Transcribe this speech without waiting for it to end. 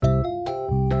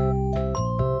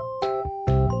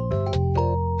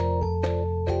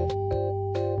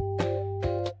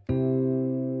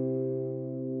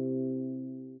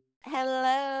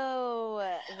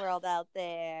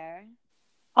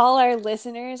all our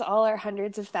listeners, all our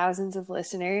hundreds of thousands of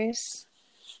listeners.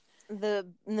 The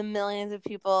millions of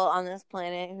people on this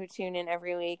planet who tune in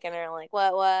every week and are like,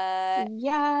 what?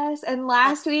 Yes. And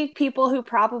last week, people who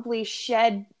probably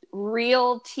shed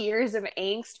real tears of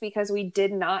angst because we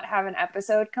did not have an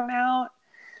episode come out.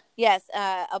 Yes,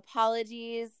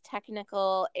 apologies,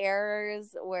 technical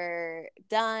errors were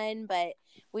done, but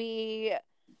we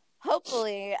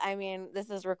hopefully,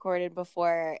 this is recorded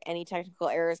before any technical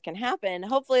errors can happen.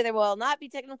 Hopefully there will not be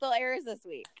technical errors this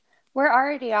week. We're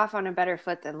already off on a better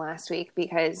foot than last week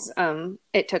because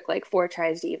it took like 4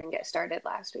 tries to even get started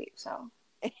last week. So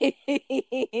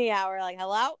yeah, we're like,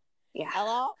 hello? Yeah.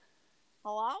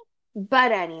 Hello?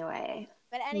 But anyway,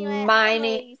 my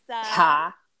name is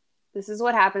Lisa. This is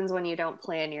what happens when you don't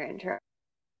plan your intro.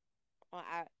 Well,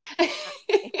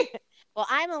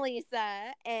 I'm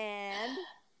Elisa, and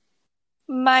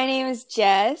my name is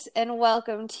Jess, and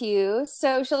welcome to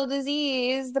Social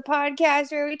Disease, the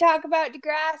podcast where we talk about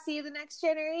Degrassi, the next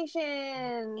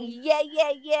generation.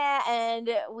 Yeah, and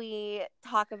we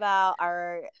talk about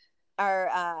our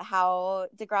how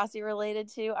Degrassi related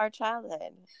to our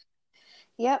childhood.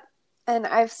 Yep. And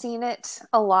I've seen it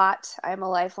a lot. I'm a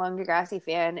lifelong Degrassi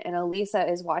fan, and Elisa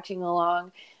is watching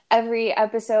along every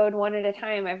episode one at a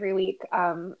time every week,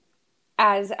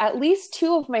 as at least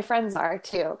 2 of my friends are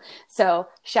too. So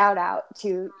shout out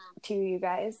to you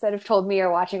guys that have told me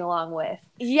you're watching along with.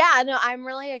 Yeah, no, I'm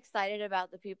really excited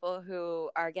about the people who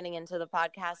are getting into the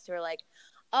podcast who are like,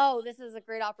 oh, this is a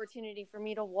great opportunity for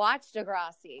me to watch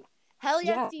Degrassi. Hell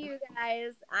yes to you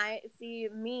guys. I see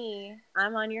me.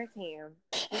 I'm on your team.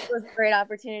 This was a great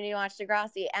opportunity to watch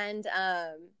Degrassi. And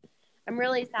I'm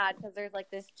really sad because there's like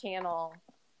this channel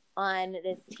on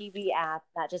this TV app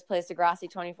that just plays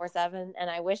Degrassi 24/7, and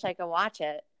I wish I could watch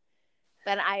it.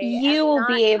 But you will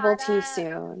be able to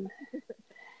soon.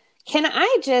 Can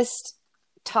I just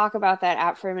talk about that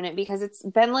app for a minute, because it's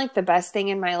been like the best thing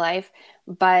in my life,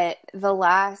 but the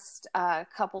last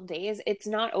couple days it's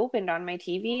not opened on my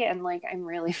TV, and like I'm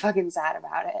really fucking sad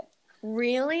about it.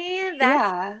 Really?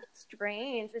 That's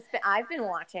strange. I've been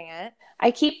watching it.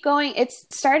 I keep going. It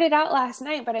started out last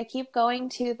night, but I keep going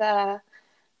to the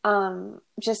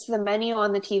just the menu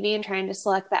on the TV and trying to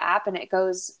select the app, and it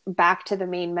goes back to the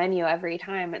main menu every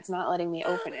time. It's not letting me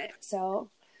open it. So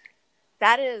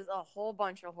that is a whole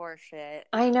bunch of horse shit.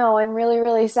 I know. I'm really,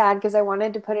 really sad because I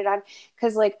wanted to put it on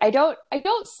because like I don't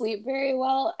sleep very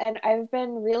well, and I've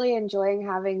been really enjoying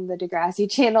having the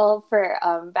Degrassi channel for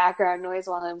background noise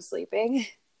while I'm sleeping.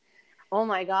 Oh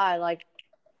my God. Like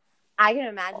I can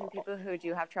imagine people who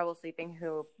do have trouble sleeping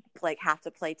who like have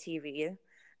to play TV.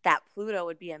 That Pluto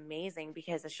would be amazing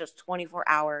because it's just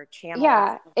 24-hour channels.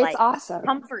 Yeah, it's awesome.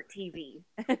 Comfort TV.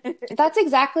 That's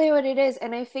exactly what it is.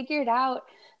 And I figured out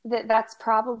that that's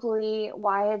probably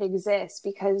why it exists,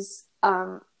 because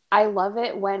I love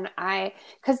it when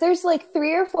because there's like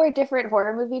 3 or 4 different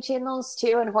horror movie channels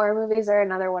too, and horror movies are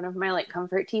another one of my like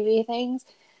comfort TV things.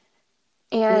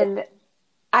 And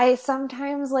I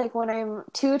sometimes, like when I'm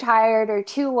too tired or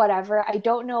too whatever, I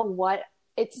don't know what,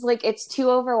 it's like it's too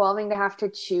overwhelming to have to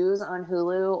choose on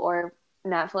Hulu or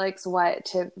Netflix what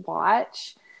to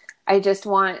watch. I just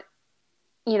want,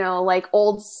 like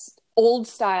old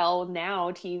style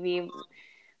now TV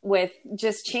with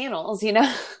just channels,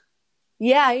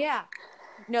 Yeah.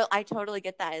 No, I totally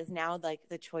get that. Is now like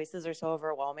the choices are so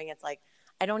overwhelming. It's like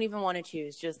I don't even want to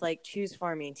choose. Just like choose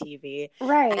for me, TV.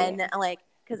 Right. And like,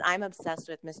 because I'm obsessed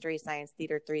with Mystery Science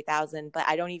Theater 3000, but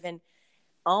I don't even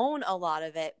own a lot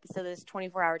of it. So this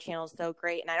 24-hour channel is so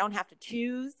great, and I don't have to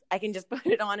choose. I can just put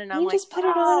it on, and I'm like, just put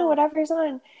it on and whatever's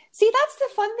on. See, that's the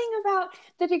fun thing about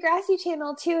the Degrassi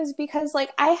channel too, is because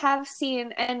like I have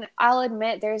seen, and I'll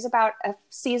admit there's about a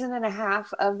season and a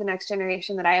half of The Next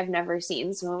Generation that I have never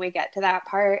seen. So when we get to that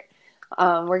part,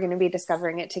 we're going to be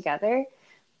discovering it together.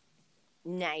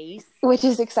 Nice. Which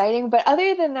is exciting. But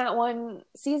other than that one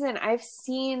season, I've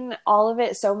seen all of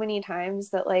it so many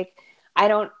times that like I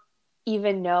don't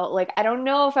even know, like I don't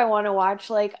know if I want to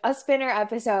watch like a Spinner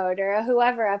episode or a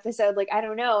whoever episode. Like I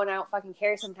don't know, and I don't fucking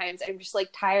care. Sometimes I'm just like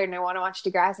tired and I want to watch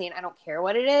Degrassi, and I don't care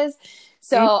what it is,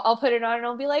 so I'll put it on and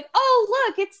I'll be like, oh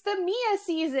look, it's the Mia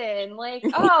season, like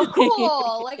oh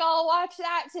cool, like I'll watch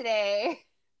that today.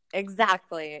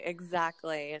 Exactly.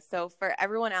 So for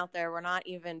everyone out there, we're not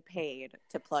even paid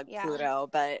to plug Pluto,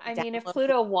 but I mean, if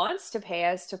Pluto wants to pay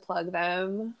us to plug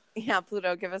them,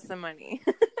 Pluto, give us some money.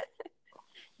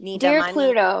 Dear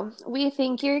Pluto, we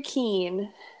think you're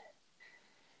keen.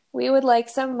 We would like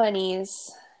some monies.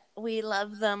 We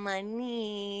love the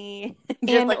money.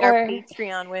 Just like our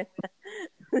Patreon with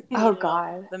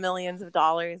God, the millions of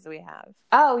dollars we have.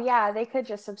 Oh yeah, they could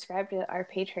just subscribe to our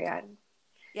Patreon.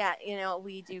 Yeah,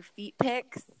 we do feet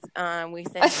pics. We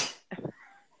send.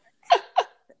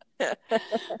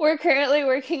 We're currently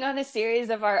working on a series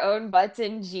of our own butts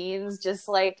and jeans, just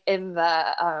like in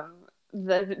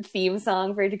the theme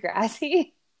song for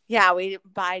Degrassi. Yeah, we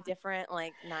buy different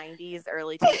like 90s,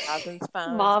 early 2000s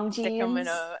phones, Mom stick them jeans.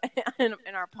 in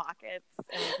our pockets,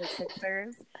 and we take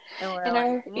pictures. And we're And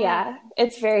like, yeah,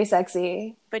 it's very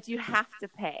sexy. but you have to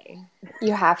pay.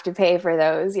 You have to pay for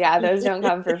those. Yeah, those don't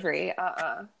come for free.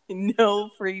 No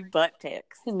free butt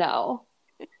pics. No.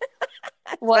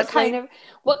 What kind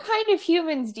of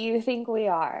humans do you think we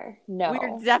are? No.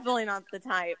 We're definitely not the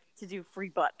type to do free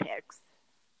butt pics.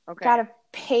 Okay. Gotta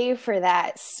pay for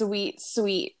that sweet,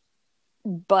 sweet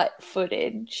butt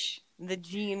footage. The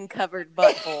jean covered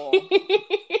butthole.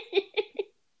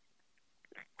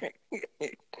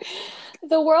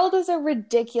 The world is a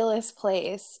ridiculous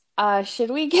place.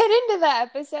 Should we get into the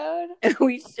episode?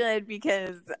 We should,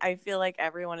 because I feel like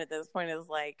everyone at this point is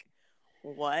like,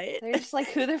 what? They're just like,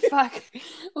 who the fuck?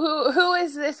 Who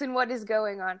is this and what is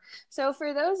going on? So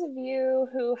for those of you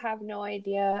who have no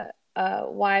idea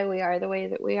why we are the way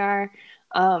that we are,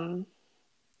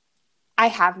 I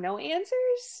have no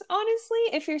answers, honestly.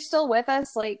 If you're still with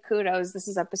us, like, kudos. This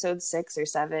is episode 6 or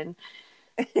 7.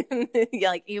 Yeah,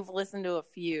 like you've listened to a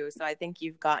few, so I think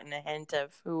you've gotten a hint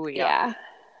of who we are. Yeah.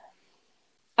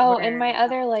 Oh, and my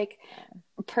other like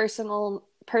personal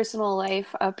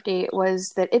life update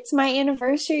was that it's my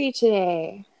anniversary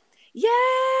today.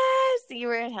 Yes, you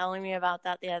were telling me about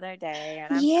that the other day,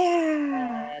 and I'm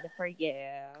excited for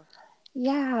you.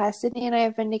 Yeah, Sydney and I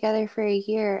have been together for a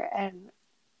year, and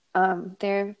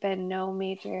there have been no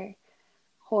major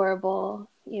horrible,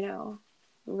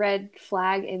 red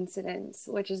flag incidents,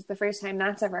 which is the first time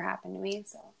that's ever happened to me.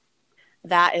 So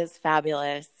that is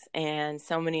fabulous, and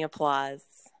so many applause.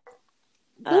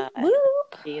 Boop,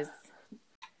 boop. Geez.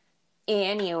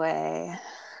 Anyway.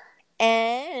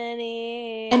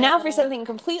 And now for something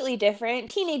completely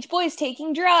different. Teenage boys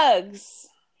taking drugs.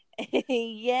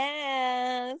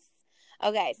 Yes.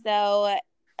 Okay, so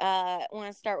I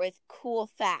want to start with cool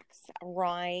facts,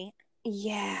 right?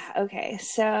 Yeah, okay.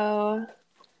 So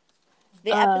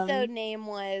the episode name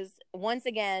was, once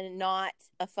again, not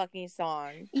a fucking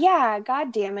song. Yeah,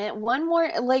 god damn it. One more,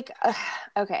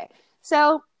 okay.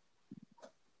 So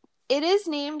it is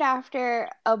named after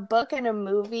a book and a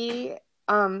movie,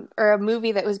 or a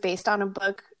movie that was based on a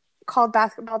book called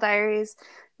Basketball Diaries.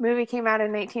 The movie came out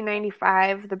in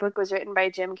 1995. The book was written by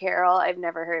Jim Carroll. I've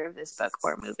never heard of this book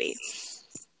or movie.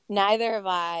 Neither have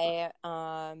I.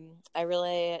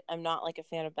 I'm not like a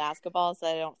fan of basketball, so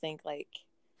I don't think like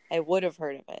I would have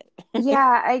heard of it.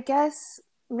 Yeah, I guess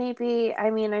maybe,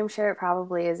 I'm sure it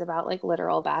probably is about like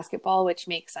literal basketball, which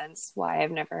makes sense why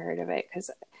I've never heard of it, because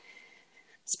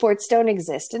sports don't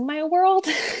exist in my world.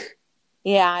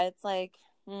 Yeah, it's like,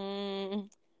 I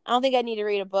don't think I need to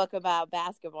read a book about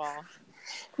basketball.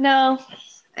 No,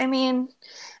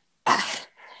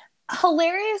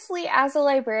 hilariously, as a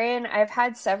librarian, I've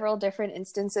had several different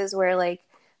instances where like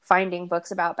finding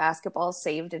books about basketball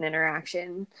saved an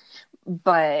interaction,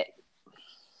 but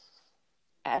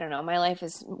I don't know, my life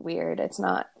is weird. That's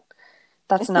not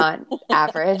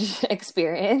average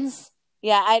experience.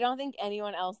 Yeah, I don't think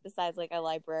anyone else besides like a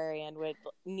librarian would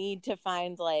need to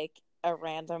find like a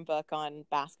random book on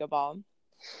basketball.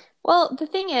 Well, the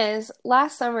thing is,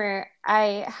 last summer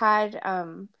I had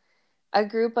a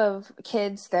group of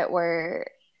kids that were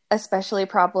especially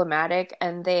problematic,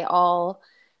 and they all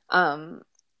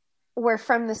were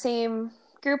from the same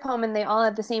group home, and they all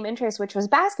had the same interest, which was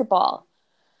basketball.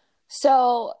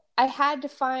 So I had to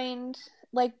find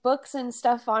like books and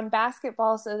stuff on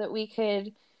basketball so that we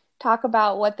could talk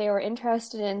about what they were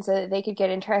interested in, so that they could get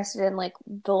interested in like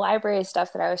the library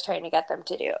stuff that I was trying to get them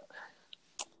to do.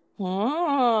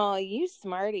 Oh, you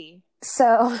smarty.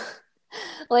 So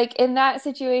like in that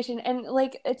situation, and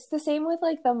like it's the same with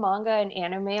like the manga and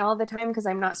anime all the time, because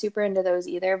I'm not super into those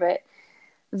either, but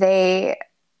they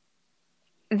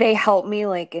help me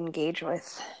like engage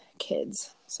with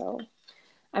kids. So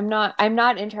I'm not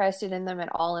interested in them at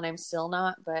all, and I'm still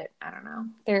not, but I don't know.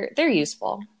 They're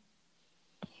useful.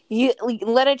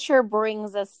 Literature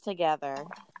brings us together.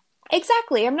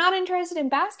 Exactly. I'm not interested in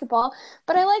basketball,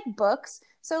 but I like books.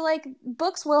 So like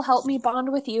books will help me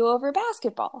bond with you over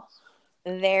basketball.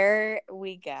 There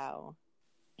we go.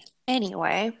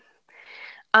 Anyway,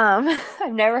 I've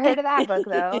never heard of that book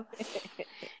though.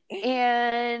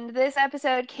 And this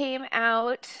episode came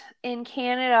out in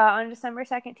Canada on December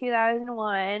 2nd,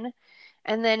 2001,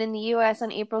 and then in the US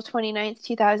on April 29th,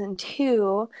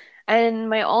 2002. And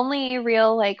my only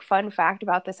real like fun fact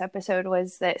about this episode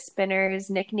was that Spinner's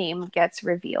nickname gets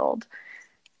revealed.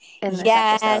 in this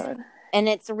Yes, episode. and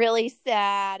it's really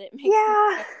sad. It makes me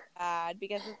Yeah. so sad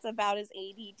because it's about his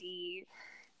ADD.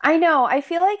 I know. I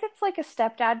feel like it's like a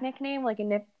stepdad nickname, like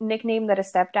a nickname that a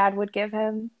stepdad would give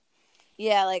him.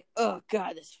 Yeah, like, oh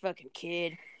god, this fucking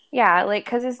kid. Yeah, like,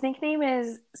 because his nickname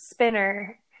is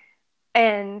Spinner,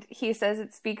 and he says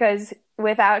it's because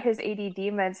without his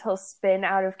ADD meds, he'll spin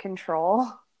out of control.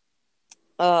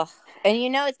 Ugh. And you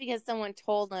know it's because someone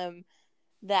told him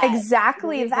that the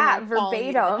Exactly reason that, they're calling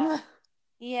you verbatim. that.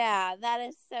 Yeah, that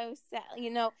is so sad.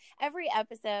 You know, every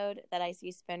episode that I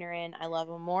see Spinner in, I love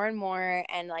him more and more,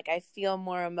 and like I feel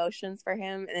more emotions for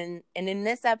him. And in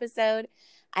this episode,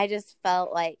 I just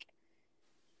felt like,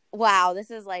 wow, this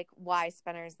is like why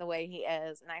Spinner's the way he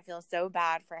is, and I feel so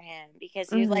bad for him because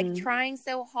he's like Mm-hmm. trying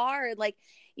so hard. Like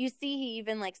you see, he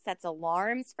even like sets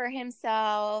alarms for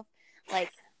himself. Like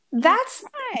he That's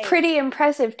tries. pretty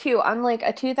impressive too. On like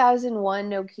a 2001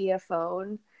 Nokia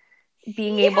phone,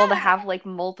 being able to Yeah. have like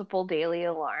multiple daily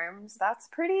alarms, that's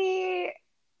pretty,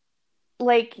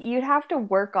 like, you'd have to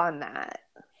work on that.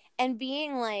 And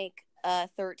being like a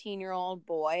 13-year-old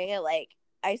boy, like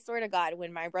I swear to God,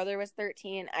 when my brother was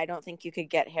 13, I don't think you could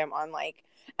get him on like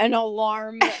an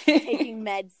alarm taking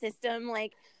med system.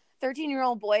 Like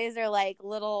 13-year-old boys are like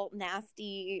little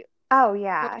nasty, Oh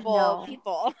yeah, horrible no.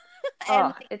 people.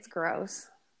 And Oh, it's gross.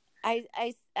 I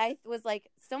was like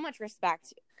so much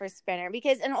respect for Spinner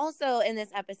because, and also in this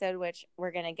episode, which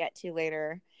we're gonna get to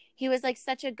later, he was like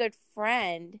such a good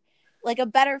friend, like a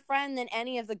better friend than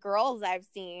any of the girls I've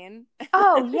seen.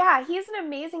 Oh yeah, he's an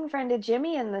amazing friend to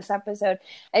Jimmy in this episode,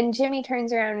 and Jimmy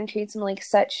turns around and treats him like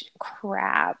such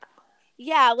crap.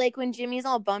 Yeah, like when Jimmy's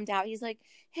all bummed out, he's like,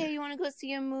 "Hey, you want to go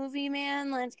see a movie,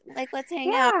 man? Let's hang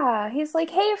out." Yeah, he's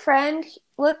like, "Hey friend,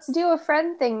 let's do a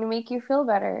friend thing to make you feel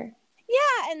better."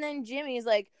 Yeah, and then Jimmy's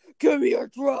like, "Give me your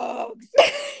drugs."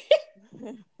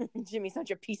 Jimmy's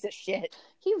such a piece of shit.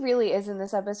 He really is in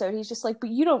this episode. He's just like, "But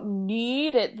you don't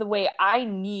need it the way I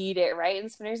need it, right?"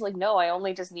 And Spinner's like, "No, I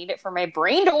only just need it for my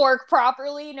brain to work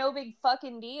properly. No big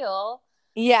fucking deal."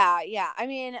 Yeah, yeah. I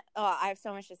mean, oh, I have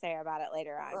so much to say about it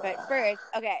later on. But first,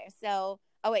 okay, so,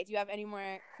 oh wait, do you have any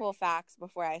more cool facts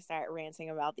before I start ranting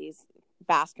about these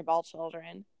basketball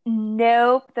children?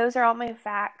 Nope, those are all my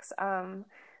facts.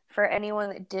 For anyone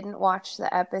that didn't watch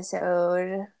the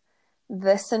episode,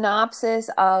 the synopsis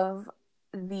of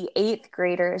the eighth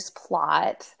graders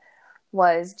plot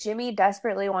was Jimmy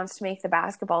desperately wants to make the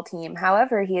basketball team.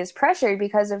 However, he is pressured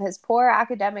because of his poor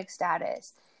academic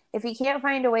status. If he can't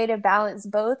find a way to balance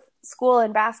both school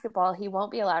and basketball, he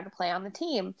won't be allowed to play on the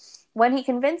team. When he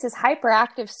convinces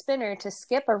hyperactive Spinner to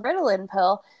skip a Ritalin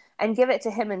pill and give it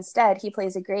to him instead, he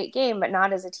plays a great game, but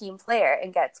not as a team player,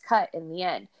 and gets cut in the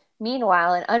end.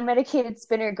 Meanwhile, an unmedicated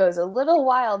Spinner goes a little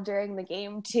wild during the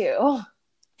game, too.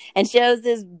 And shows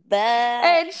his butt.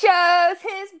 And shows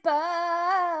his butt.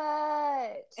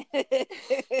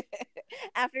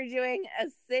 After doing a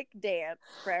sick dance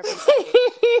for everybody.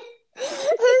 His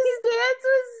dance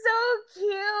was so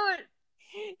cute.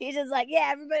 He's just like, yeah,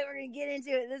 everybody, we're gonna get into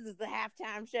it. This is the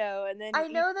halftime show, and then I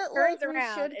know that like we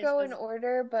should go in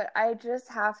order, but I just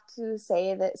have to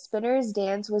say that Spinner's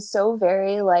dance was so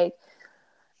very like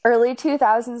early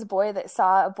 2000s boy that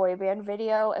saw a boy band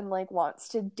video and like wants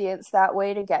to dance that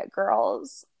way to get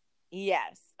girls.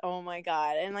 Yes. Oh my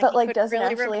god. And like, but like doesn't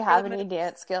really actually have any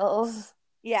dance skills.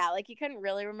 Yeah, like he couldn't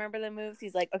really remember the moves.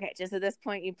 He's like, okay, just at this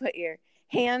point, you put your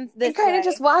hands this you kind way. of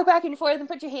just walk back and forth and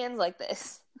put your hands like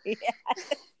this. Yeah.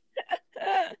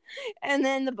 And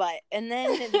then the butt, and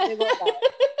then the big old butt.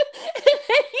 And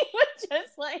then he was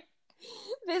just like,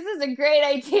 this is a great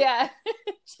idea.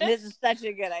 This is such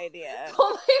a good idea. Pull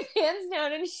my pants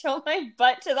down and show my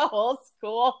butt to the whole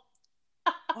school.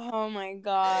 Oh my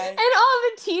god. And all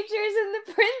the teachers and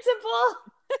the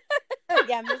principal.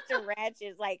 Yeah, Mr. Ratch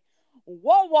is like,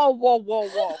 whoa, whoa, whoa, whoa,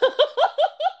 whoa.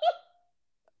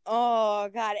 Oh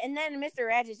god. And then Mr.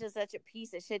 Ratch is just such a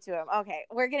piece of shit to him. Okay,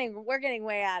 we're getting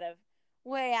way out of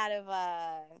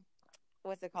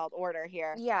what's it called, order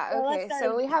here. Yeah, okay.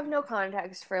 So we have no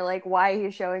context for like why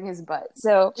he's showing his butt.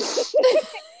 So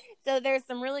so there's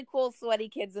some really cool sweaty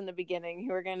kids in the beginning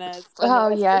who are gonna spend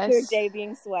the rest of their day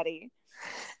being sweaty.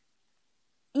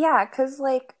 Yeah, because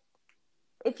like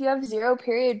if you have 0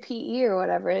 period PE or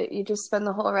whatever, you just spend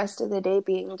the whole rest of the day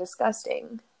being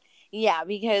disgusting. Yeah,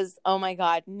 because oh my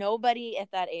god, nobody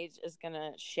at that age is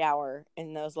gonna shower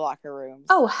in those locker rooms.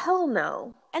 Oh hell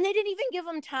no. And they didn't even give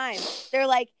them time. They're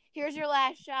like, here's your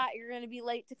last shot, you're gonna be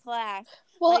late to class.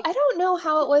 Well, like, I don't know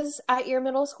how it was at your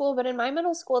middle school, but in my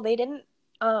middle school they didn't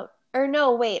or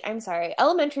no, wait, I'm sorry.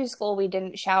 Elementary school we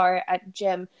didn't shower at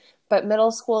gym, but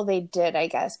middle school they did, I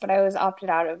guess. But I was opted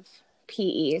out of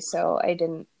PE, so I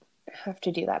didn't have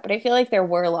to do that. But I feel like there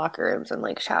were locker rooms and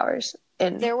like showers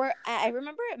in. I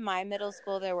remember at my middle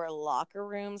school, there were locker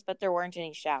rooms, but there weren't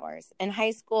any showers. In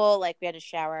high school, like we had to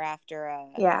shower after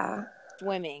Yeah.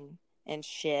 swimming and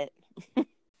shit.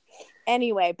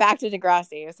 Anyway, back to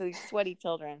Degrassi. So these sweaty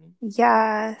children.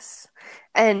 Yes.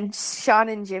 And Sean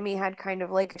and Jimmy had kind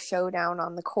of like a showdown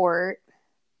on the court.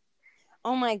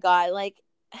 Oh my God. Like,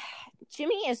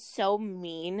 Jimmy is so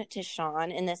mean to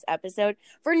Sean in this episode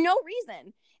for no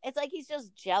reason. It's like he's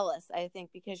just jealous, I think,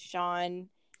 because Sean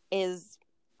is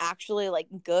actually like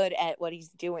good at what he's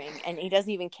doing and he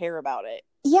doesn't even care about it.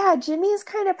 Yeah, Jimmy's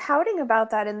kind of pouting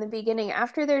about that in the beginning.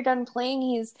 After they're done playing,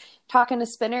 he's talking to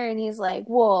Spinner and he's like,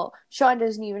 well, Sean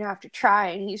doesn't even have to try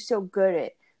and he's so good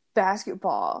at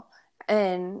basketball.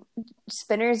 And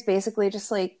Spinner's basically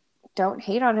just like, don't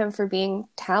hate on him for being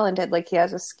talented, like he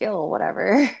has a skill,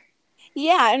 whatever.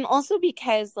 Yeah, and also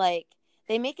because like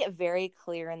they make it very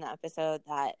clear in the episode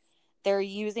that they're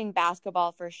using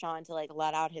basketball for Sean to like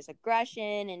let out his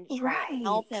aggression and try and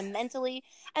help Right. him mentally.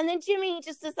 And then Jimmy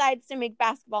just decides to make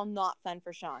basketball not fun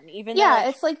for Sean, even though Yeah, like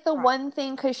it's like the one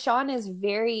thing because Sean is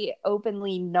very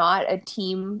openly not a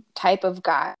team type of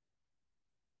guy.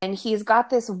 And he's got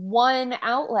this one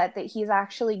outlet that he's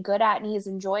actually good at and he's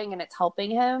enjoying and it's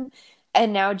helping him.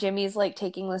 And now Jimmy's like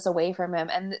taking this away from him.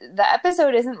 And the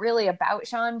episode isn't really about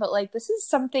Sean, but like this is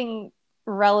something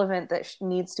relevant that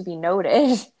needs to be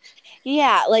noted.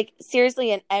 yeah, like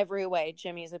seriously, in every way,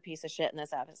 Jimmy's a piece of shit in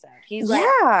this episode. He's like,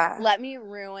 Yeah. let me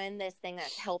ruin this thing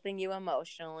that's helping you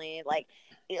emotionally. Like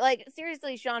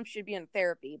seriously, Sean should be in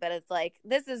therapy, but it's like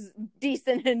this is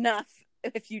decent enough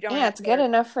if you don't Yeah, have it's good therapy.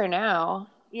 enough for now.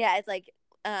 Yeah, it's like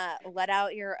let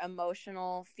out your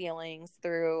emotional feelings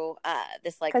through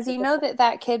this like Because you know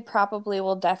that kid probably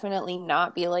will definitely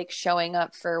not be like showing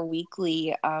up for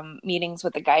weekly meetings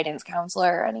with the guidance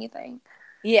counselor or anything.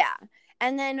 yeah.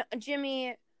 And then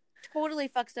Jimmy totally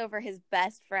fucks over his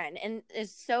best friend and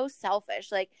is so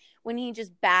selfish. Like when he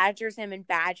just badgers him and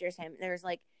badgers him, there's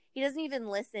like he doesn't even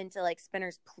listen to like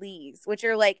Spinner's pleas, which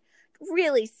are like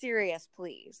really serious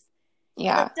pleas. He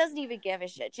Yeah. like doesn't even give a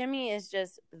shit. Jimmy is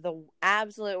just the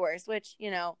absolute worst, which, you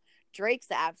know, Drake's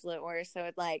the absolute worst, so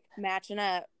it's like matching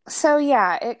up. So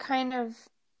yeah, it kind of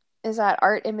is that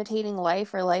art imitating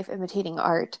life or life imitating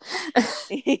art.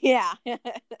 Yeah.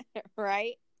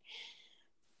 Right?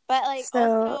 But like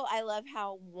So also I love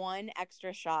how one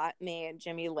extra shot made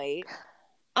Jimmy late.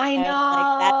 I And like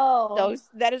that know. those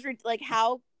that is like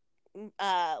how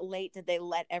late did they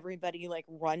let everybody like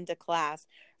run to class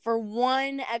for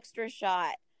one extra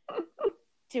shot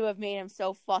to have made him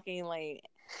so fucking late?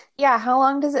 Yeah, how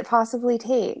long does it possibly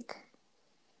take?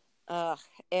 Ugh,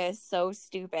 it is so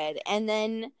stupid. And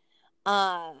then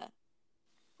uh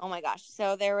oh my gosh,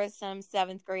 so there was some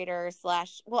seventh grader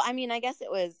slash well, I mean, I guess it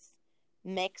was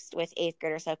mixed with eighth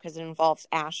grader stuff because it involves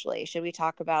Ashley. Should we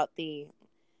talk about the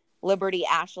Liberty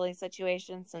Ashley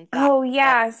situation since that Oh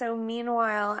yeah, so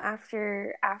meanwhile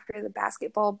after the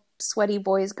basketball sweaty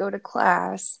boys go to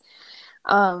class,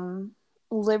 um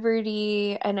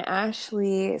Liberty and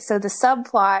Ashley, so the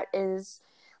subplot is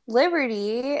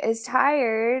Liberty is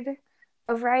tired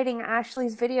of writing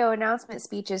Ashley's video announcement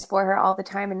speeches for her all the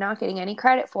time and not getting any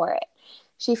credit for it.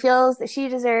 She feels that she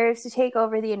deserves to take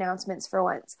over the announcements for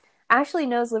once. Ashley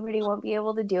knows Liberty won't be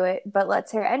able to do it, but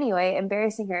lets her anyway,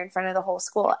 embarrassing her in front of the whole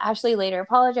school. Ashley later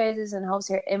apologizes and helps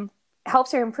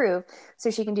her improve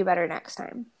so she can do better next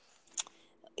time.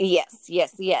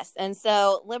 Yes. And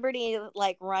so Liberty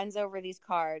like runs over these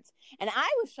cards, and I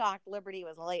was shocked Liberty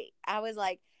was late. I was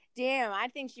like, damn, I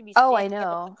think she'd be Oh, I standing up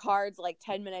with know. the cards like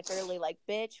 10 minutes early, like,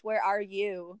 bitch, where are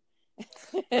you?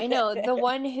 I know. The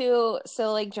one who,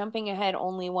 so like jumping ahead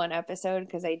only one episode,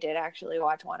 because I did actually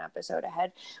watch one episode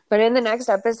ahead. But in the next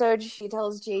episode, she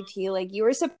tells JT, like, you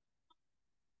were 7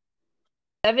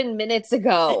 minutes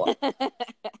ago.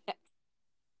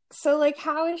 So, like,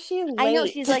 how is she late? I know,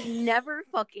 she's like never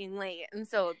fucking late. And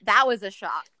so that was a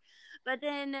shock. But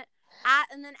then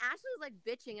and then Ashley was like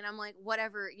bitching, and I'm like,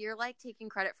 whatever, you're like taking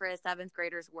credit for a seventh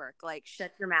grader's work. Like,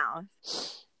 shut your mouth.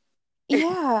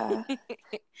 Yeah.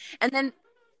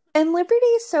 And Liberty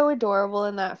is so adorable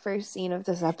in that first scene of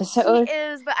this episode. she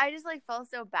is, but I just like felt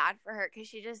so bad for her because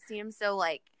she just seems so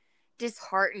like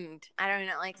disheartened. I don't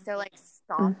know, like so like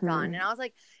stomped on. And I was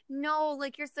like, no,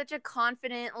 like you're such a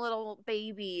confident little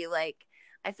baby. Like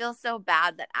I feel so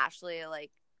bad that Ashley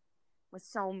like was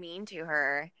so mean to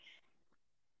her.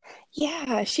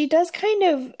 Yeah, she does kind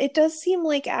of, it does seem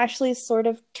like Ashley's sort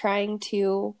of trying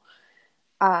to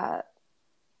uh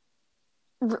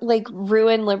like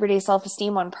ruin Liberty's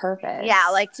self-esteem on purpose. Yeah,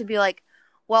 like to be like,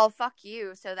 well, fuck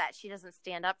you, so that she doesn't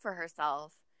stand up for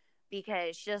herself.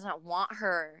 because she doesn't want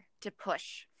her to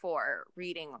push for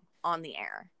reading on the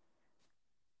air.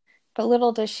 But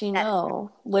little does she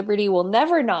know, Liberty will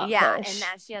never not push. And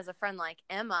that she has a friend like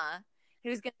Emma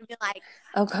who's going to be like,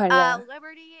 oh God, yeah.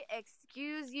 Liberty,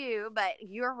 excuse you, but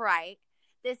you're right.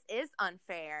 This is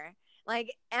unfair.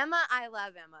 Like, Emma, I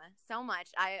love Emma so much.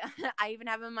 I even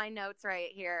have in my notes right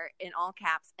here in all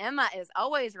caps, Emma is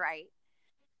always right.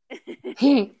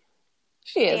 She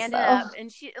is, standing up,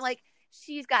 and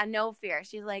she's got no fear.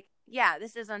 She's like, yeah,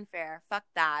 this is unfair. Fuck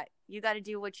that. You got to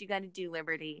do what you got to do,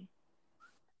 Liberty.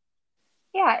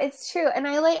 Yeah, it's true. And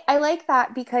I like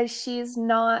that because she's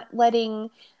not letting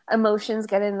emotions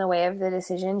get in the way of the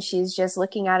decision. She's just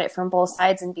looking at it from both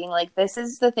sides and being like, this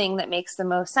is the thing that makes the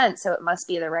most sense, so it must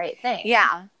be the right thing.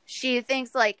 Yeah. She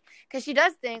thinks because she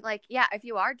does think yeah, if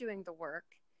you are doing the work,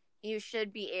 you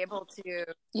should be able to.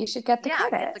 You should get the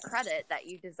credit. Get the credit that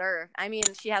you deserve. I mean,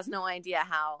 she has no idea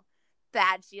how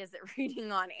bad she is at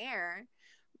reading on air,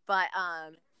 but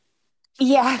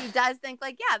she does think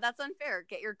yeah, that's unfair.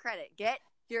 Get your credit. Get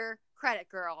your credit,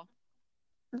 girl.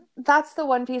 That's the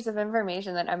one piece of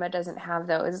information that Emma doesn't have,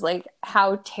 though, is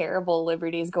how terrible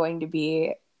Liberty is going to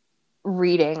be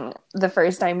reading the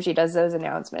first time she does those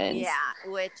announcements. Yeah,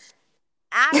 which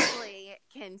Ashley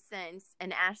can sense,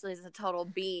 and Ashley is a total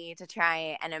B to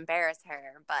try and embarrass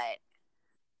her,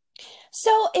 but.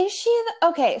 So is she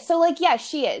okay, so yeah,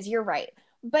 she is, you're right.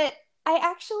 But I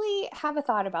actually have a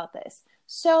thought about this.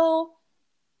 So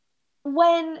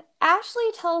when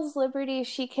Ashley tells Liberty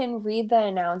she can read the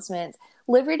announcements,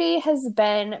 Liberty has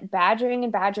been badgering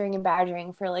and badgering and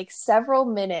badgering for several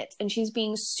minutes, and she's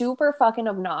being super fucking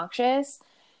obnoxious.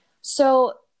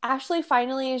 So Ashley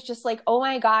finally is just like, oh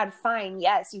my God, fine,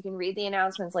 yes, you can read the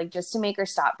announcements, just to make her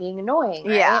stop being annoying,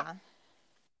 right? Yeah.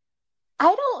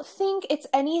 I don't think it's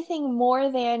anything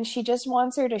more than she just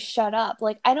wants her to shut up.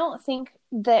 I don't think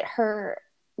that her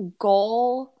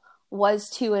goal was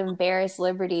to embarrass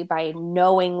Liberty by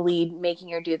knowingly making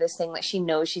her do this thing that she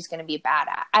knows she's going to be bad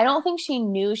at. I don't think she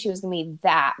knew she was going to be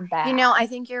that bad. I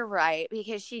think you're right,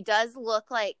 because she does look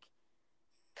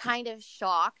kind of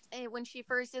shocked when she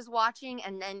first is watching,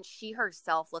 and then she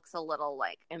herself looks a little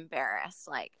embarrassed,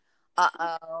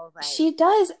 uh-oh. She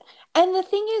does. And the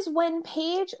thing is, when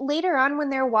Paige, later on when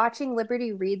they're watching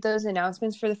Liberty read those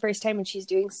announcements for the first time and she's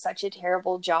doing such a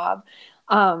terrible job,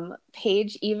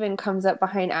 Paige even comes up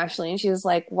behind Ashley and she's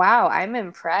like, wow, I'm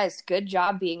impressed. Good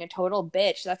job being a total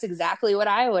bitch. That's exactly what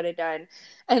I would have done.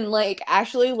 And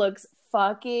Ashley looks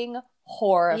fucking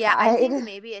horrified. Yeah, I think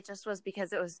maybe it just was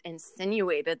because it was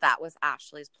insinuated that was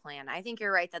Ashley's plan. I think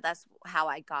you're right that's how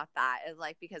I got that. Is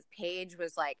because Paige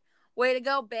was way to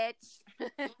go, bitch.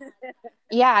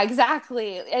 Yeah,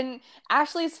 exactly. And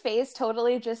Ashley's face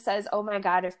totally just says, oh my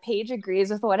God, if Paige agrees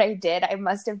with what I did, I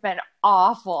must have been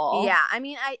awful. Yeah, I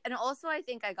mean, I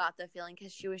think I got the feeling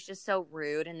because she was just so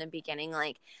rude in the beginning.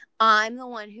 I'm the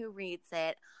one who reads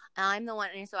it. I'm the one.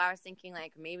 And so I was thinking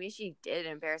maybe she did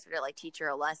embarrass her to teach her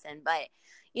a lesson. But,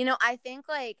 I think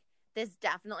this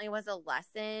definitely was a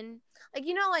lesson.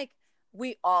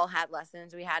 We all had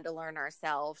lessons we had to learn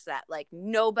ourselves that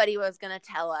nobody was going to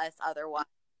tell us otherwise.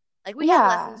 We had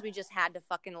lessons we just had to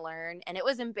fucking learn, and it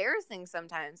was embarrassing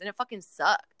sometimes, and it fucking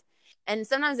sucked. And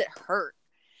sometimes it hurt.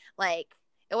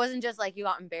 It wasn't just you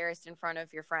got embarrassed in front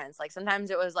of your friends. Sometimes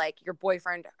it was your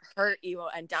boyfriend hurt you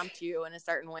and dumped you in a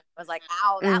certain way. It was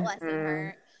ow, that lesson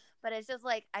hurt. But it's just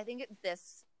I think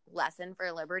this lesson for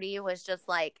Liberty was just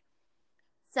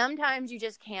sometimes you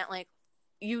just can't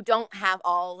you don't have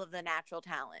all of the natural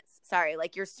talents. Sorry,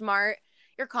 you're smart,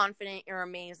 you're confident, you're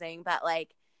amazing, but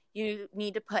you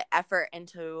need to put effort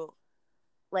into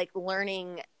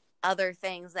learning other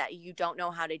things that you don't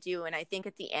know how to do. And I think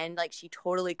at the end, she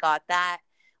totally got that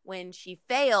when she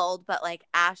failed, but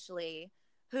Ashley,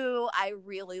 who I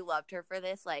really loved her for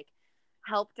this,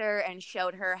 helped her and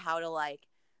showed her how to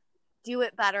do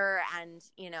it better and,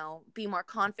 be more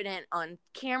confident on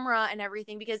camera and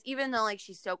everything. Because even though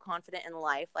she's so confident in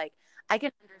life, I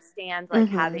can understand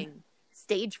having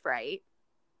stage fright.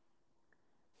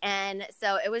 And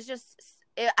so it was just,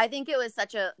 I think it was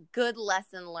such a good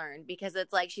lesson learned, because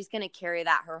it's she's going to carry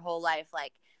that her whole life.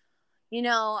 I'm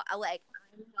not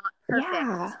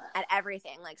perfect at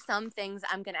everything. Some things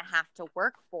I'm going to have to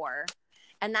work for,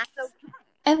 and that's okay.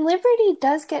 And Liberty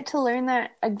does get to learn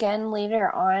that again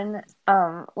later on,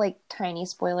 tiny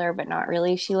spoiler, but not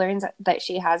really. She learns that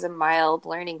she has a mild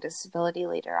learning disability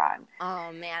later on.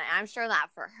 Oh man, I'm sure that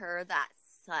for her, that's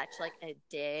such a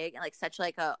dig, such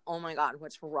a, oh my God,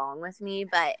 what's wrong with me?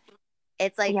 But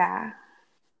it's yeah,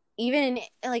 even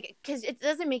because it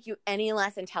doesn't make you any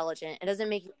less intelligent. It doesn't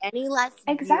make you any less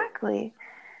exactly.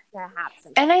 to have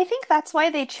some. And I think that's why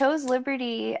they chose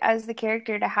Liberty as the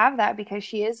character to have that, because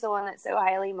she is the one that's so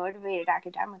highly motivated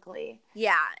academically.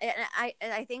 Yeah, and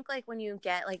I think like when you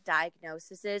get like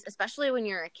diagnoses, especially when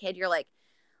you're a kid, you're like,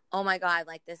 oh my God,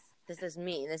 like this is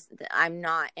me. I'm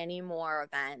not any more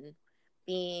than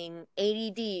being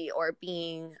ADD or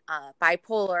being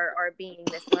bipolar or being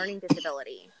this learning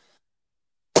disability.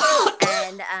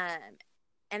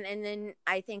 And then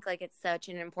I think like it's such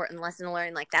an important lesson to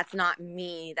learn. Like, that's not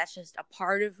me. That's just a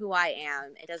part of who I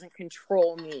am. It doesn't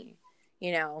control me,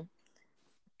 you know?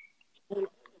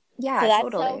 Yeah, so that's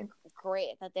totally. so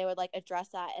great that they would like address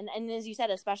that. And as you said,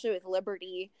 especially with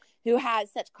Liberty, who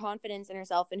has such confidence in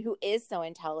herself and who is so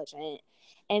intelligent.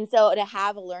 And so to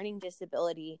have a learning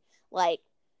disability, like,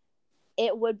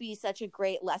 it would be such a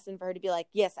great lesson for her to be like,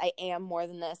 yes, I am more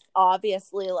than this.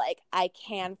 Obviously, like, I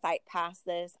can fight past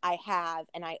this. I have,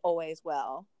 and I always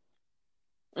will.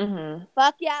 Mm-hmm.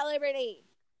 Fuck yeah, Liberty.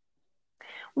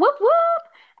 Whoop, whoop.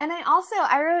 And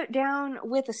I wrote down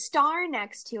with a star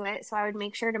next to it, so I would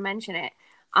make sure to mention it,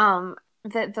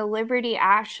 that the Liberty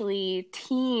Ashley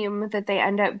team that they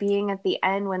end up being at the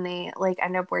end when they like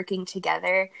end up working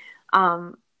together,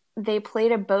 they play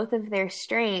to both of their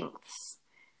strengths.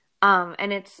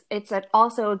 And it's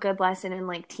also a good lesson in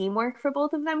like teamwork for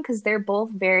both of them, because they're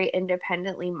both very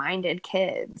independently minded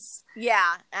kids.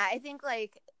 Yeah, I think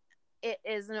like it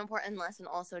is an important lesson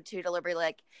also too to Liberty,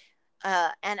 like,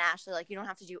 and Ashley, like, you don't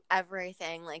have to do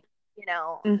everything, like, you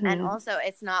know. Mm-hmm. And also,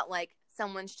 it's not like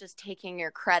someone's just taking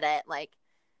your credit. Like,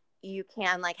 you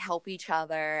can like help each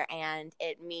other, and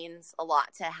it means a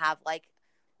lot to have like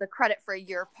the credit for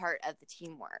your part of the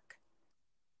teamwork.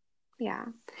 Yeah.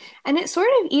 And it sort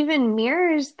of even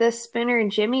mirrors the Spinner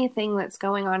Jimmy thing that's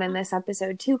going on in this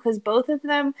episode too, because both of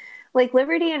them, like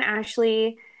Liberty and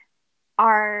Ashley,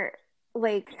 are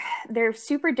like, they're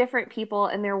super different people,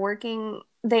 and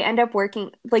they end up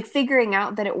working, like figuring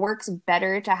out that it works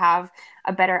better to have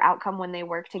a better outcome when they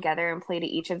work together and play to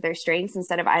each of their strengths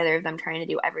instead of either of them trying to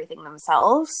do everything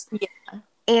themselves. Yeah.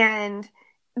 And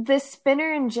the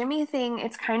Spinner and Jimmy thing,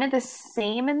 it's kind of the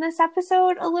same in this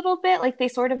episode a little bit. Like, they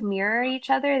sort of mirror each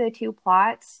other, the two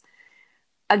plots.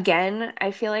 Again,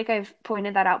 I feel like I've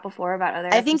pointed that out before about other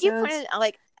episodes. I think you pointed,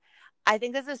 like, I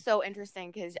think this is so interesting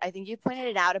because I think you pointed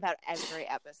it out about every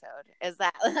episode. Is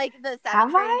that like the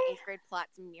 7th grade and 8th grade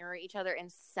plots mirror each other in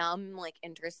some like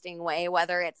interesting way,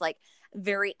 whether it's like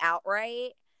very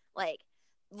outright, like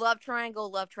love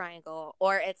triangle,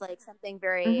 or it's like something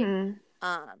very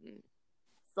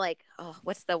like, oh,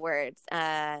 what's the words?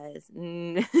 Or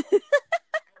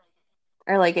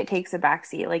like it takes a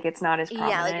backseat, like it's not as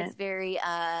prominent. Yeah, like it's very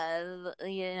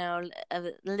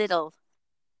little.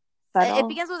 Subtle? It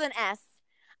begins with an S.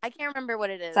 I can't remember what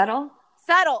it is. Subtle?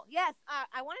 Subtle, yes.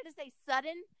 I wanted to say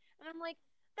sudden, and I'm like,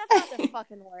 that's not the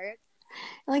fucking word.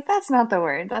 Like, that's not the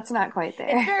word. That's not quite there.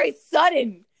 It's very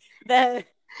sudden. But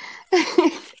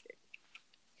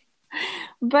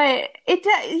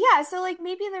yeah, so like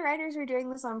maybe the writers were doing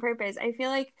this on purpose. I feel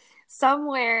like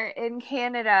somewhere in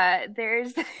Canada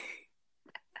there's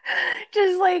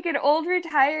just like an old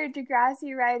retired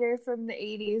Degrassi writer from the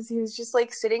 80s who's just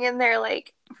like sitting in their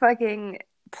like fucking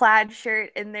plaid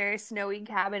shirt in their snowy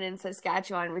cabin in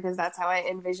Saskatchewan, because that's how I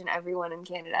envision everyone in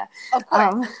Canada. Of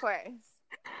course.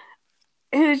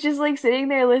 Who's just like sitting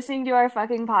there listening to our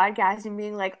fucking podcast and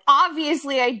being like,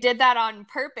 obviously I did that on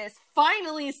purpose.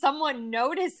 Finally someone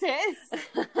notices.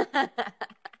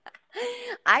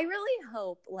 I really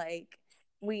hope like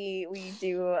we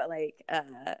do like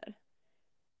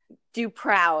do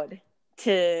proud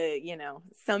to, you know,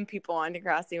 some people on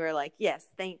Degrassi were like, yes,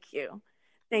 thank you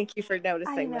for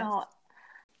noticing this.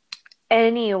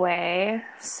 Anyway,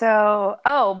 so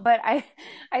but I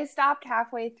stopped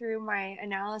halfway through my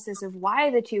analysis of why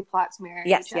the two plots mirror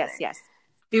each other. Yes.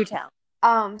 Do tell.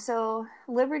 So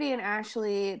Liberty and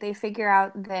Ashley, they figure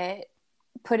out that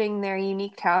putting their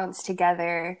unique talents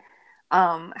together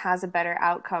has a better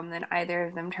outcome than either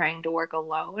of them trying to work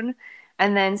alone.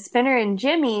 And then Spinner and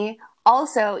Jimmy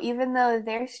also, even though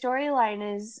their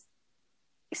storyline is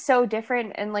so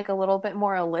different and like a little bit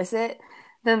more illicit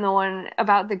than the one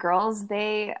about the girls,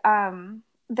 they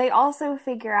also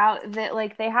figure out that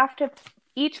like they have to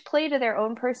each play to their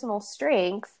own personal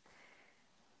strength,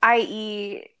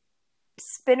 i.e.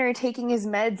 Spinner taking his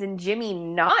meds and Jimmy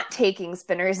not taking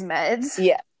Spinner's meds.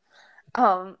 Yeah.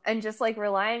 And just like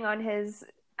relying on his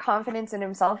confidence in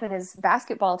himself and his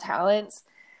basketball talents.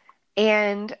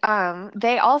 And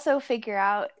they also figure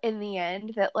out in the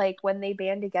end that like when they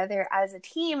band together as a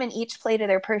team and each play to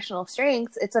their personal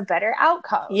strengths, it's a better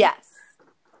outcome. Yes.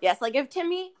 Like if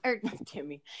Jimmy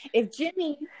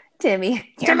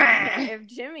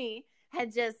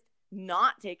had just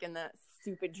not taken the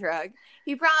stupid drug,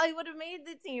 he probably would have made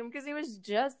the team because he was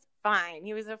just fine.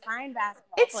 He was a fine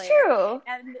basketball player. It's true.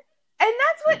 And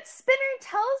that's what Spinner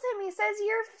tells him. He says,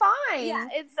 you're fine. Yeah,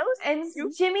 it's so And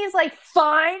stupid. Jimmy's like,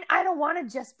 fine? I don't want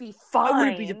to just be fine. I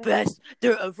want to be the best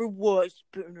there ever was,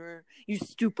 Spinner. You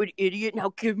stupid idiot.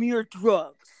 Now give me your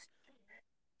drugs.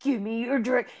 Give me your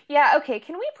drug. Yeah, okay.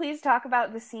 Can we please talk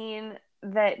about the scene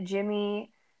that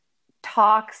Jimmy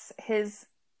talks his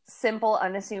simple,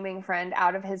 unassuming friend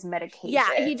out of his medication?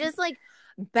 Yeah, he just like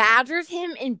badgers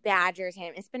him. And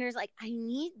Spinner's like, I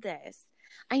need this.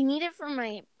 I need it for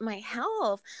my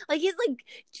health. Like, he's like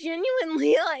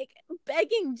genuinely like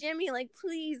begging Jimmy, like,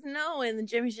 please no. And then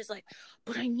Jimmy's just like,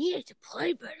 but I need it to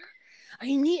play better.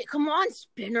 I need it. Come on,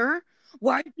 Spinner.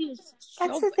 Why are you so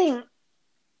That's the thing.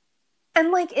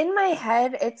 And like in my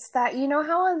head, it's that, you know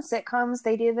how on sitcoms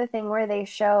they do the thing where they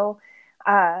show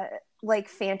like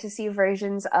fantasy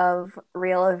versions of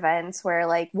real events where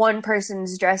like one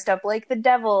person's dressed up like the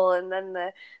devil and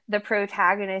then the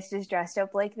protagonist is dressed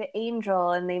up like the angel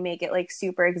and they make it like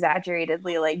super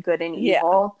exaggeratedly like good and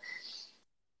evil.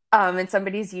 And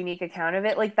somebody's unique account of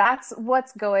it. Like that's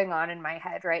what's going on in my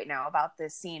head right now about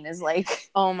this scene is like,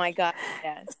 oh my God,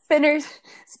 yes.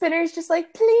 Spinner's just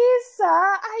like, please, sir,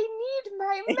 I need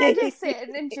my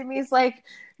medicine. And Jimmy's like,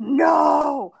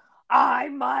 no, I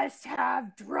must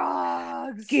have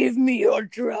drugs. Give me your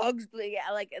drugs.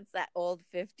 Yeah, like it's that old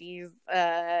 50s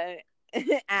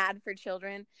ad for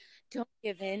children. Don't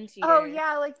give in to Oh,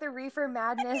 yeah, like the Reefer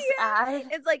Madness ad.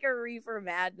 It's like a Reefer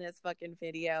Madness fucking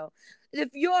video. If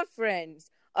your friends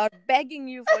are begging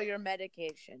you for your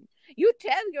medication, you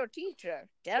tell your teacher.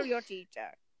 Tell your teacher.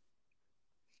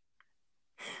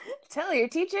 Tell your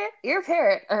teacher, your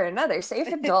parent, or another safe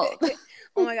adult.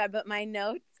 Oh my God, but my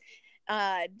notes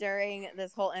during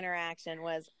this whole interaction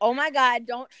was, oh my God,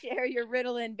 don't share your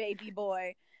Ritalin, baby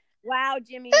boy. Wow,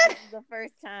 Jimmy, this is the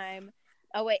first time.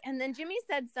 Oh, wait. And then Jimmy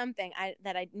said something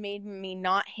that made me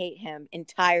not hate him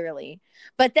entirely.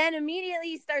 But then immediately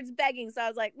he starts begging. So I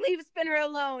was like, leave Spinner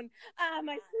alone. Ah,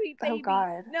 my sweet baby. Oh,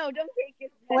 God. No, don't take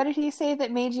it. What did he say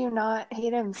that made you not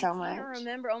hate him so much? I can't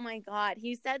remember. Oh, my God.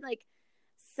 He said, like,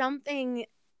 something.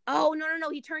 Oh, no.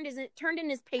 He turned in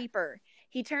his paper.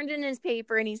 He turned in his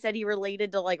paper and he said he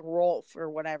related to, like, Rolf or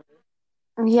whatever.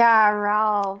 Yeah,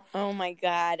 Ralph. Oh my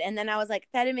God. And then I was like,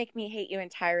 that didn't make me hate you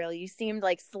entirely. You seemed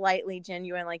like slightly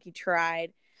genuine, like you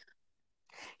tried.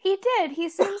 He did. He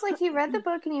seems like he read the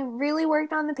book and he really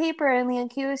worked on the paper and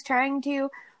like he was trying to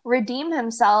redeem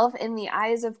himself in the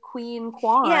eyes of Queen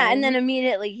Kwan. Yeah, and then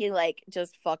immediately he like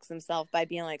just fucks himself by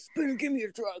being like, Spinner, give me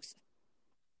your drugs.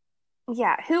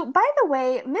 Yeah, who, by the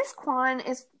way, Miss Kwan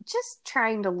is just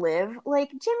trying to live. Like,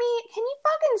 Jimmy, can you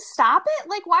fucking stop it?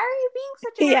 Like, why are you being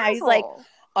such an asshole? He's like,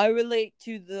 I relate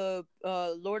to the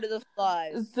Lord of the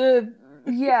Flies.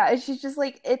 Yeah, and she's just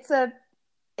like, it's a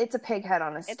pig head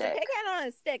on a stick. It's a pig head on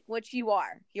a stick, which you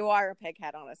are. You are a pig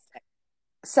head on a stick.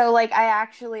 So, like, I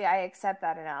accept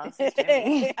that analysis,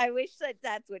 Jimmy. I wish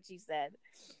that's what she said.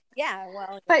 Yeah,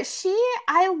 well. But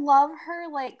I love her,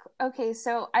 like, okay,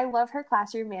 so I love her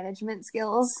classroom management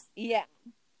skills. Yeah.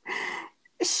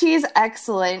 She's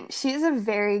excellent. She's a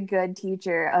very good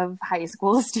teacher of high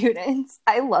school students.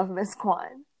 I love Miss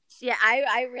Kwan. Yeah,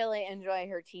 I really enjoy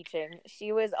her teaching.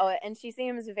 She was, and she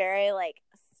seems very, like,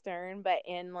 stern, but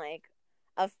in, like,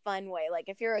 a fun way. Like,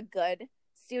 if you're a good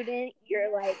student,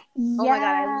 you're like, oh my God,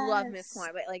 I love Miss Kwan.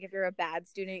 But, like, if you're a bad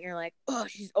student, you're like, oh,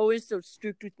 she's always so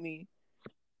strict with me.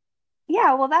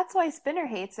 Yeah, well, that's why Spinner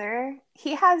hates her.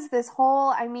 He has this whole,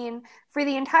 I mean, for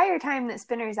the entire time that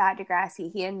Spinner's at Degrassi,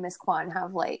 he and Miss Kwan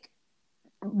have, like,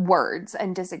 words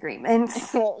and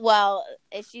disagreements. Well,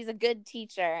 she's a good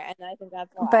teacher, and I think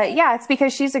that's why. But, yeah, it's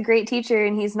because she's a great teacher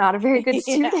and he's not a very good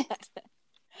student.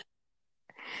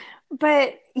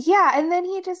 But, yeah, and then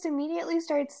he just immediately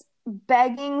starts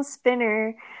begging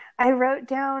Spinner. I wrote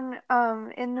down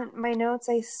in my notes,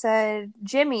 I said,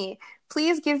 Jimmy,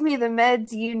 please give me the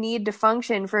meds you need to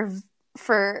function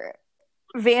for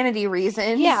vanity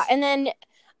reasons. Yeah, and then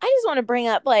I just want to bring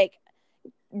up, like,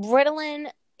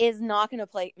 Ritalin is not going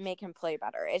to make him play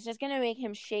better. It's just going to make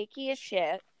him shaky as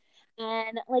shit.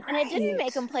 And, like, and it didn't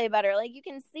make him play better. Like, you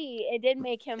can see, it did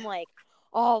make him, like,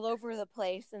 all over the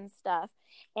place and stuff.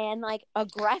 And, like,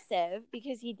 aggressive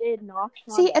because he did knock.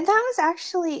 See, and that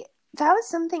was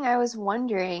something I was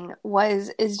wondering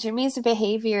is Jimmy's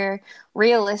behavior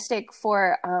realistic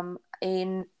for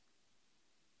a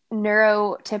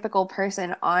neurotypical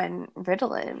person on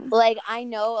Ritalin? Like, I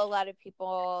know a lot of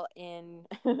people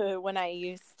when I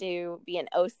used to be an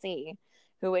OC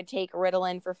who would take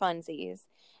Ritalin for funsies.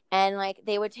 And, like,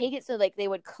 they would take it so, like, they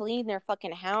would clean their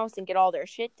fucking house and get all their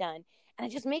shit done. And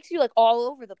it just makes you like all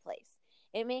over the place.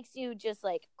 It makes you just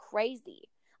like crazy.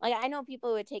 Like I know people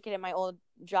who would take it at my old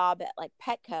job at like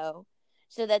Petco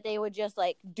so that they would just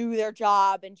like do their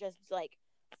job and just like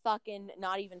fucking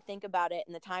not even think about it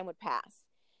and the time would pass.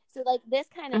 So like this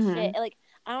kind of shit, like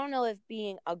I don't know if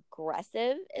being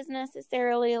aggressive is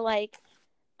necessarily like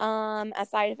a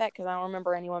side effect, because I don't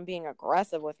remember anyone being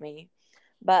aggressive with me.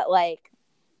 But like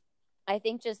I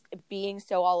think just being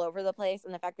so all over the place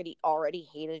and the fact that he already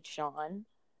hated Sean,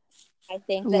 I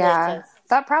think that it just...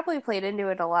 that probably played into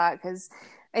it a lot, because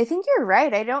I think you're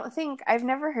right. I've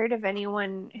never heard of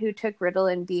anyone who took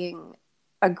Ritalin being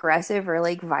aggressive or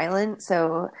like violent.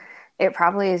 So it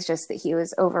probably is just that he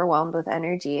was overwhelmed with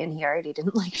energy and he already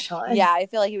didn't like Sean. Yeah, I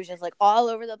feel like he was just like all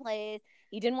over the place.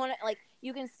 He didn't want to, like,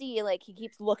 you can see like he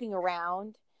keeps looking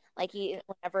around, like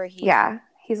whenever he...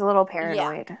 he's a little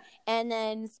paranoid. Yeah. And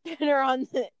then Spinner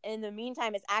in the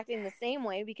meantime is acting the same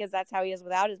way, because that's how he is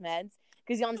without his meds.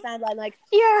 Because he's on the sideline like,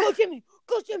 go Jimmy,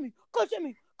 go Jimmy, go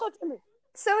Jimmy, go Jimmy.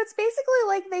 So it's basically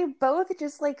like they both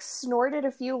just like snorted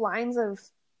a few lines of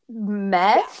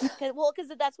meth. Yeah. Well,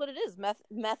 because that's what it is,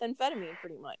 methamphetamine,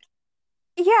 pretty much.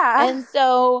 Yeah. And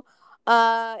so,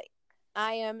 I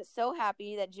am so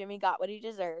happy that Jimmy got what he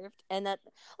deserved, and that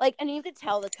like, and you could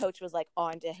tell the coach was like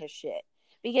onto his shit,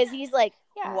 because he's like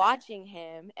watching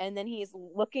him, and then he's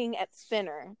looking at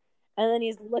Spinner, and then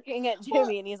he's looking at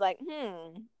Jimmy, and he's like,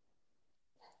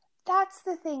 That's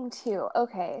the thing too.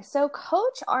 Okay, so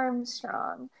Coach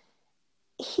Armstrong,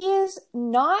 he is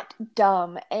not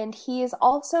dumb, and he is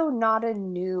also not a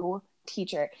new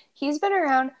teacher. He's been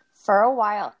around for a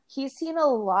while. He's seen a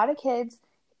lot of kids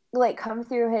like come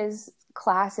through his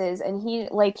classes, and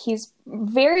he's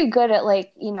very good at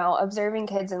like, you know, observing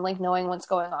kids and like knowing what's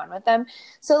going on with them.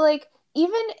 So like,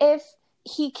 even if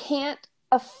he can't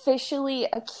officially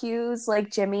accuse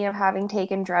like Jimmy of having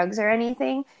taken drugs or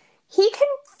anything, he can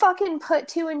fucking put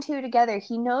two and two together.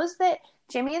 He knows that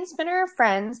Jimmy and Spinner are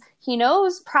friends. He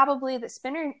knows probably that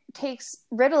Spinner takes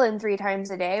Ritalin 3 times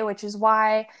a day, which is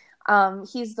why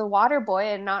he's the water boy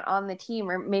and not on the team,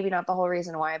 or maybe not the whole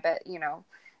reason why, but you know,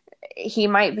 he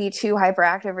might be too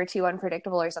hyperactive or too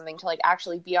unpredictable or something to like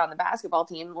actually be on the basketball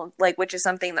team, like, which is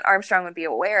something that Armstrong would be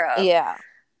aware of. Yeah.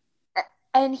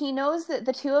 And he knows that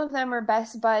the two of them are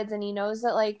best buds, and he knows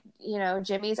that, like, you know,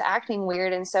 Jimmy's acting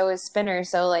weird and so is Spinner.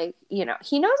 So, like, you know,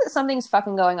 he knows that something's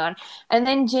fucking going on. And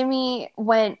then Jimmy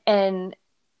went and,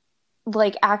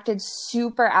 like, acted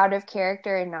super out of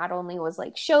character, and not only was,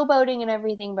 like, showboating and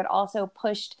everything, but also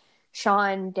pushed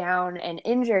Sean down and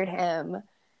injured him.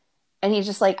 And he's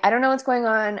just like, I don't know what's going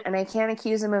on, and I can't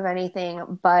accuse him of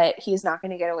anything, but he's not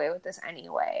going to get away with this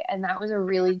anyway. And that was a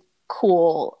really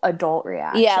cool adult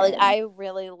reaction. Yeah, like I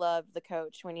really loved the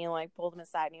coach when he like pulled him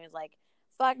aside and he was like,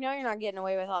 fuck no, you're not getting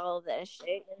away with all of this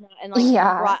shit, and like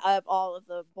brought up all of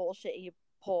the bullshit he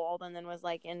pulled, and then was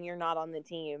like, and you're not on the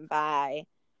team, bye.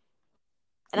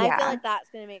 And I feel like that's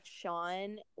gonna make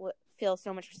Sean feel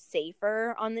so much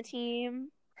safer on the team.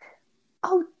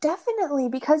 Oh, definitely,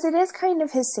 because it is kind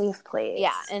of his safe place.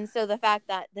 Yeah, and so the fact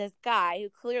that this guy who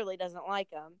clearly doesn't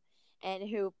like him and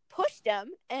who pushed him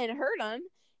and hurt him,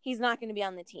 he's not going to be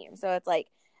on the team. So it's like,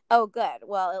 oh, good.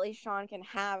 Well, at least Sean can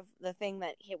have the thing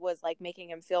that was like making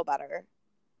him feel better.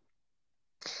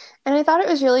 And I thought it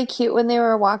was really cute when they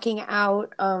were walking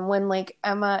out, when like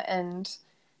Emma and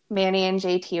Manny and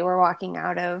JT were walking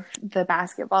out of the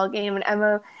basketball game, and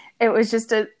Emma, it was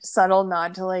just a subtle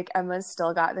nod to like, Emma's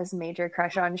still got this major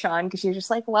crush on Sean, because she was just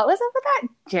like, what was up with that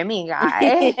Jimmy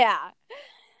guy? Yeah.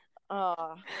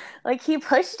 Like, he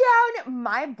pushed down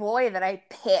my boy that I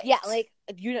picked. Yeah, like,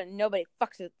 nobody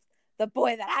fucks with the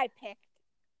boy that I picked.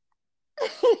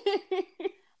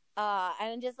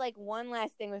 And just like one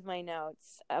last thing with my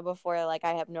notes before like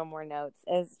I have no more notes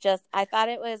is just, I thought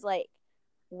it was like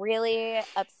really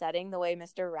upsetting the way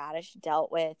Mr. Radish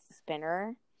dealt with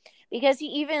Spinner, because he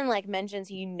even like mentions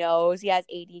he knows he has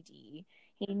ADD.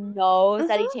 He knows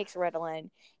that he takes Ritalin,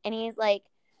 and he's like,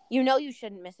 you know, you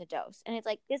shouldn't miss a dose. And it's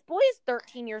like, this boy is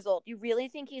 13 years old. You really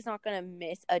think he's not going to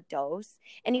miss a dose?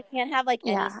 And you can't have like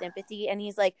any sympathy. And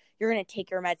he's like, you're going to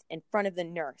take your meds in front of the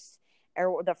nurse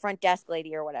or the front desk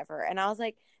lady or whatever. And I was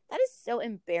like, that is so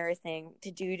embarrassing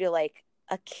to do to like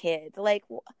a kid. Like,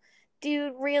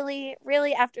 dude, really,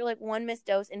 after like one missed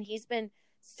dose, and he's been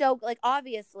so like,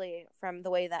 obviously from the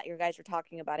way that your guys are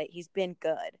talking about it, he's been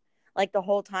good like the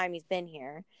whole time he's been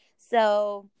here.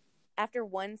 So after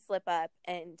one slip up,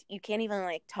 and you can't even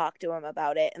like talk to him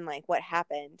about it and like what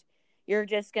happened, you're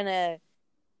just gonna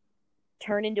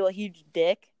turn into a huge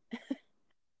dick.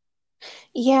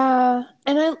 Yeah,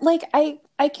 and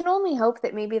I can only hope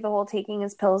that maybe the whole taking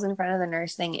his pills in front of the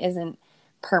nurse thing isn't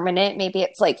permanent. Maybe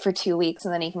it's like for 2 weeks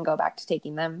and then he can go back to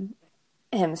taking them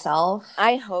himself.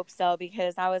 I hope so,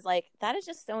 because I was like, that is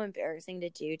just so embarrassing to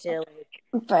do to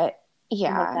like. But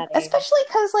yeah, especially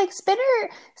because like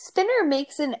Spinner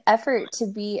makes an effort to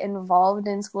be involved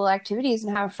in school activities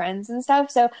and have friends and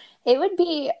stuff. So it would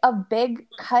be a big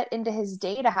cut into his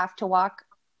day to have to walk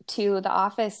to the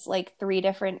office like 3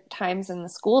 different times in the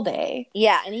school day.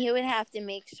 Yeah, and he would have to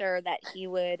make sure that he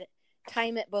would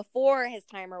time it before his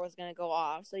timer was going to go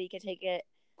off so he could take it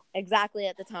exactly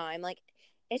at the time. Like,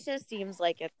 it just seems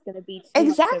like it's going to be too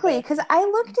exactly, because I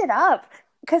looked it up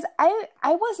because I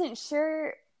wasn't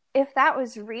sure if that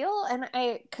was real, and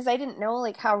because I didn't know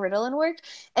like how Ritalin worked,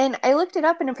 and I looked it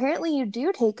up, and apparently you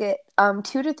do take it 2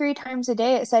 to 3 times a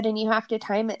day, it said, and you have to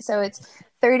time it so it's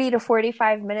 30 to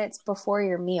 45 minutes before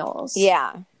your meals.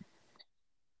 Yeah.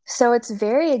 So it's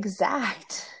very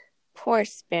exact. Poor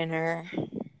Spinner.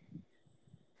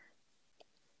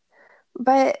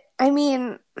 But I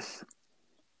mean,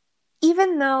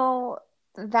 even though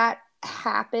that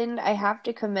happened, I have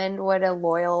to commend what a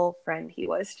loyal friend he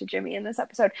was to Jimmy in this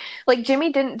episode. Like,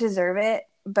 Jimmy didn't deserve it,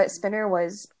 but Spinner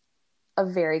was a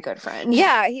very good friend.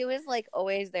 Yeah, he was like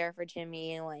always there for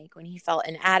Jimmy, like when he felt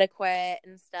inadequate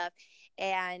and stuff.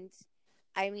 And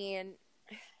I mean,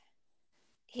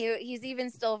 he's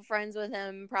even still friends with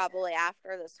him probably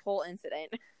after this whole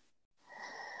incident.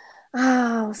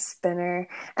 Oh, Spinner.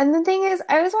 And the thing is,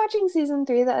 I was watching season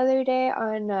 3 the other day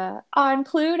on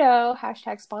Pluto,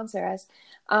 #sponsor us.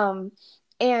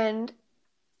 And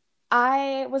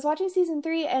I was watching season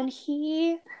 3, and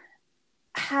he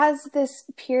has this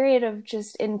period of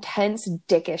just intense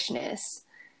dickishness.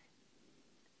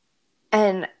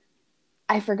 And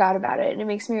I forgot about it, and it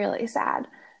makes me really sad.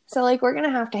 So, like, we're going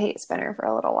to have to hate Spinner for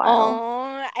a little while.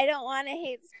 Oh, I don't want to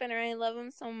hate Spinner. I love him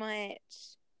so much.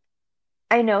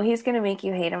 I know, he's going to make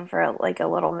you hate him for, like, a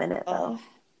little minute, though.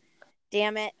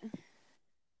 Damn it.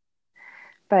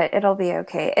 But it'll be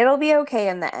okay. It'll be okay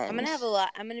in the end.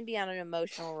 I'm going to be on an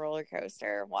emotional roller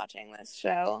coaster watching this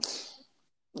show.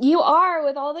 You are,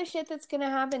 with all the shit that's going to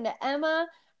happen to Emma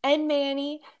and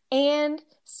Manny and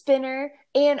Spinner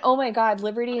and, oh my God,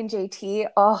 Liberty and JT.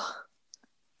 Oh.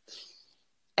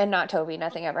 And not Toby.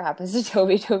 Nothing ever happens to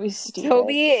Toby. Toby's stupid.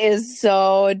 Toby is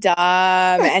so dumb.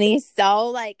 And he's so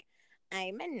like,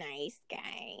 I'm a nice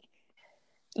guy.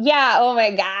 Yeah, oh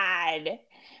my God.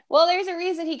 Well, there's a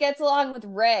reason he gets along with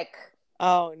Rick.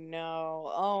 Oh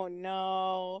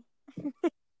no.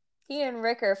 He and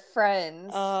Rick are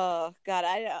friends. Oh God,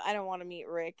 I don't want to meet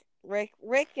Rick. Rick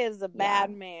is a bad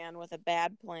man with a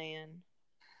bad plan.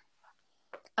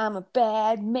 I'm a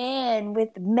bad man with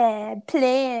a mad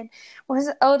plan.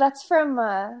 Oh, that's from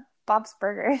Bob's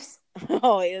Burgers.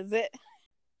 Oh, is it?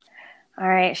 All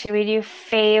right, should we do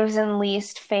faves and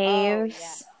least faves?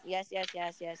 Oh, yes.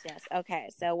 Okay,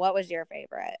 so what was your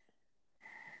favorite?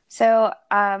 So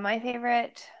my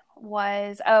favorite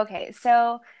was,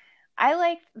 so I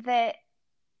liked that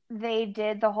they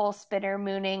did the whole Spinner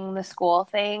mooning the school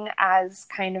thing as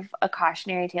kind of a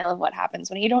cautionary tale of what happens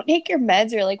when you don't take your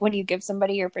meds, or like when you give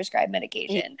somebody your prescribed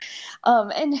medication.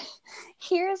 And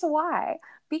here's why.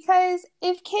 Because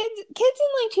if kids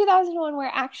in like 2001 were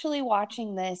actually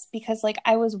watching this, because like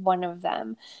I was one of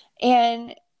them,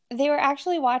 and they were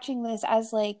actually watching this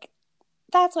as like,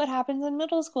 that's what happens in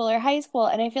middle school or high school.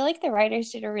 And I feel like the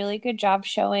writers did a really good job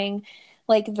showing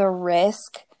like the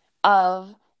risk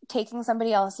of taking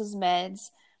somebody else's meds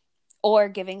or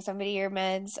giving somebody your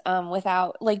meds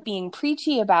without like being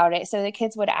preachy about it, so the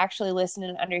kids would actually listen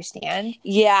and understand.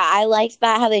 Yeah, I liked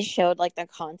that, how they showed like the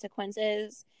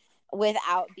consequences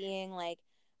without being like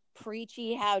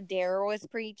preachy, how Dare was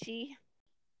preachy.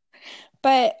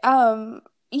 But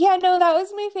yeah, no, that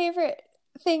was my favorite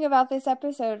thing about this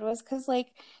episode, was because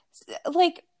like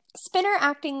Spinner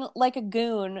acting like a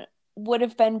goon would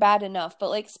have been bad enough, but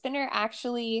like Spinner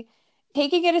actually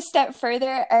taking it a step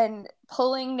further and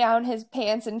pulling down his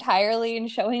pants entirely and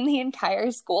showing the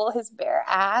entire school his bare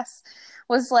ass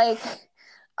was like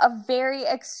a very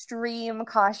extreme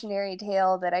cautionary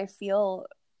tale that I feel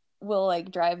will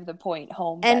like drive the point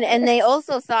home better. And they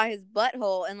also saw his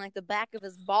butthole and like the back of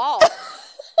his balls.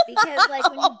 Because like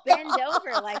when you bend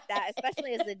over like that,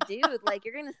 especially as a dude, like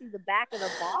you're gonna see the back of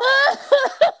the ball.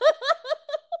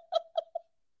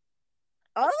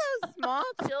 All those small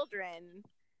children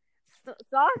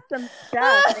saw some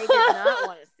stuff they did not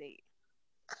want to see.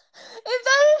 If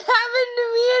that had happened to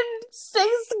me in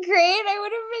 6th grade, I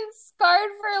would have been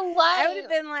scarred for life. I would have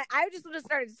been like, I just would have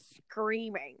started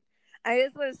screaming. I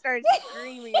just would have started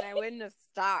screaming and I wouldn't have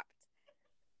stopped.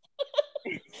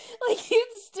 Like,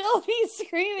 you'd still be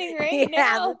screaming right now.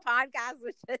 Yeah, the podcast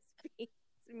would just be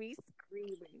me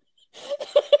screaming.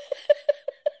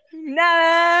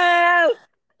 No.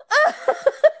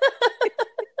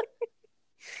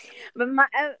 But my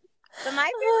favorite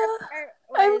part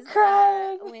I'm was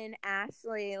crying. when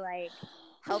Ashley like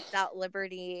helped out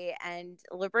Liberty, and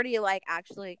Liberty like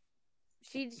actually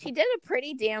she did a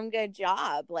pretty damn good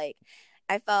job. Like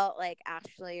I felt like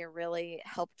Ashley really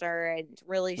helped her and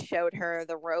really showed her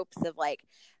the ropes of like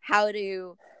how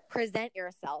to present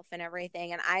yourself and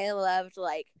everything. And I loved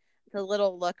like the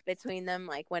little look between them,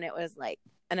 like when it was like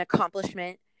an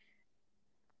accomplishment.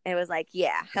 It was like,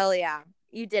 yeah, hell yeah,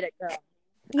 you did it, girl.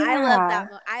 Yeah. I love that.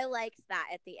 I liked that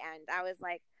at the end. I was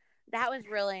like, that was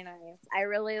really nice. I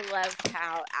really loved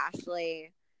how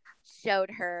Ashley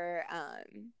showed her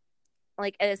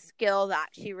like a skill that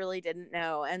she really didn't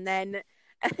know. And then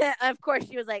of course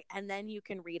she was like, and then you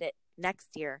can read it next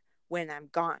year when I'm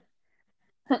gone.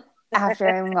 After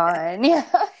I'm gone. Yeah.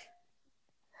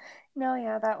 No,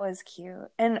 yeah, that was cute.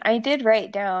 And I did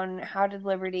write down how did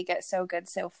Liberty get so good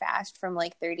so fast from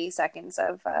like 30 seconds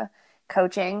of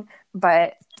coaching,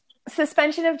 but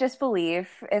suspension of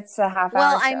disbelief. It's a half-hour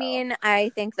Well, show. I mean,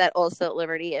 I think that also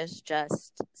Liberty is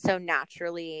just so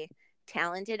naturally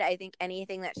talented. I think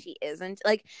anything that she isn't,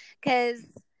 like, because,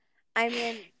 I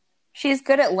mean, she's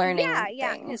good at learning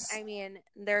yeah, things. I mean,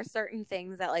 there are certain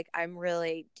things that like I'm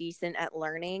really decent at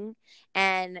learning,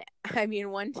 and I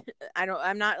mean,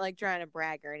 I'm not like trying to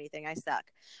brag or anything. I suck,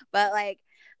 but like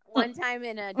one time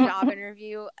in a job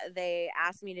interview, they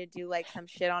asked me to do like some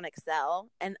shit on Excel,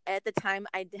 and at the time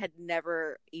I had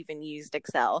never even used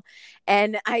Excel,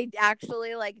 and I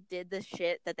actually like did the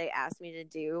shit that they asked me to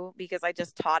do because I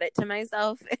just taught it to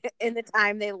myself in the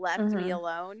time they left me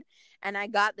alone. And I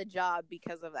got the job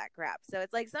because of that crap. So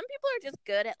it's like some people are just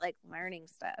good at like learning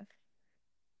stuff.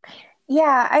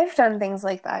 Yeah, I've done things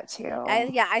like that too.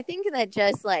 I think that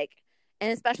just like,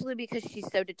 and especially because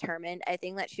she's so determined, I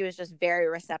think that she was just very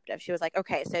receptive. She was like,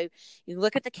 okay, so you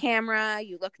look at the camera,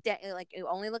 you look down, like you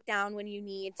only look down when you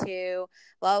need to,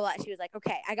 blah, blah, blah. She was like,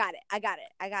 okay, I got it.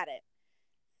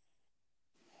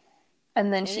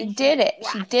 And then she did it.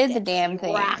 She did the damn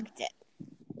thing. Rocked it.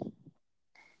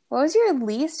 What was your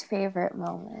least favorite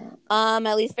moment?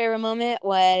 My least favorite moment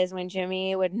was when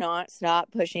Jimmy would not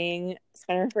stop pushing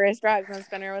Spinner for his drugs, and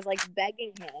Spinner was like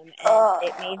begging him, and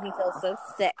it made me feel so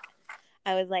sick.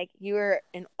 I was like, you are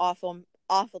an awful,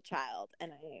 awful child,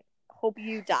 and I hope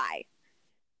you die.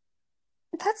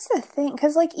 That's the thing,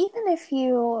 because like even if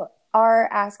you are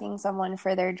asking someone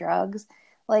for their drugs,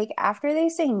 like after they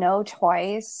say no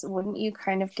twice, wouldn't you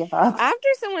kind of give up? After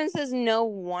someone says no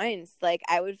once, like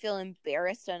I would feel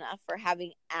embarrassed enough for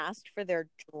having asked for their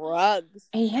drugs.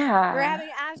 Yeah. For having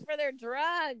asked for their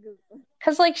drugs.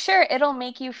 Because like sure, it'll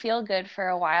make you feel good for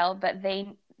a while, but they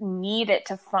need it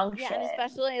to function. Yeah, and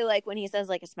especially like when he says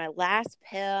like it's my last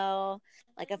pill.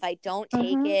 Like if I don't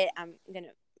take it, I'm gonna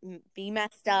be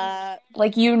messed up.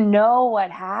 Like you know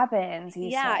what happens,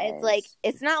 he says. It's like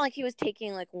it's not like he was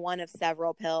taking like one of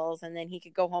several pills and then he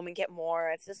could go home and get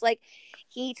more. It's just like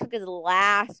he took his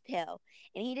last pill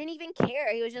and he didn't even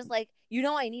care. He was just like, you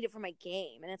know, I need it for my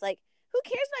game. And it's like, who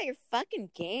cares about your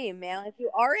fucking game, man? If you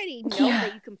already know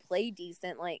that you can play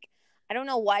decent, like I don't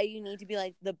know why you need to be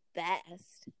like the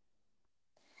best.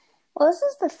 Well, this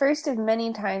is the first of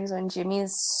many times when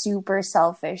Jimmy's super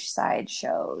selfish side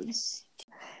shows.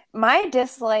 My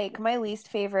least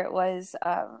favorite was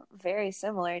very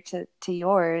similar to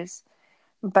yours,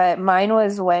 but mine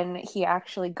was when he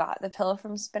actually got the pill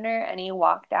from Spinner and he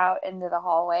walked out into the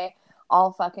hallway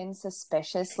all fucking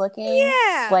suspicious looking.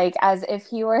 Yeah. Like as if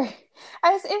he were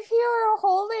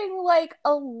holding like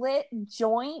a lit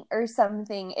joint or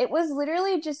something. It was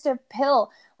literally just a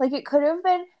pill. Like it could have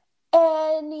been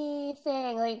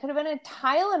anything. Like it could have been a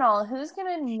Tylenol. Who's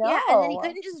gonna know? Yeah, and then he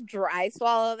couldn't just dry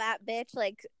swallow that bitch.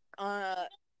 Like, I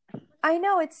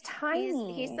know, it's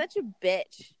tiny. He's such a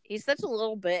bitch. He's such a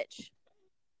little bitch.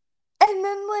 And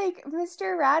then like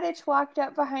Mr. Raditch walked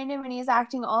up behind him and he's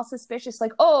acting all suspicious,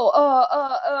 like, hey,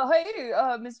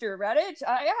 Mr. Raditch,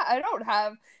 I don't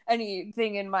have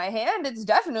anything in my hand. It's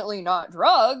definitely not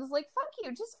drugs. Like, fuck you.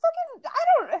 Just fucking,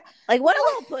 I don't. Like, what a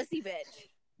little pussy bitch.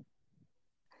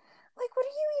 Like, what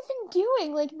are you even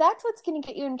doing? Like, that's what's going to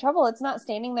get you in trouble. It's not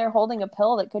standing there holding a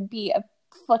pill that could be a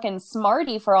fucking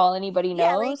Smartie for all anybody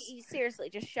knows. Yeah, like, seriously,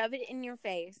 just shove it in your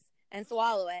face and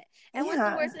swallow it. And what's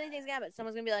the worst anything's gonna happen?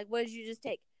 Someone's gonna be like, what did you just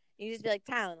take? You just be like,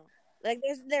 Tylenol. Like,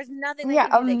 there's nothing they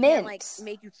can do. They can't, like,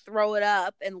 make you throw it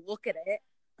up and look at it.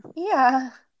 Yeah.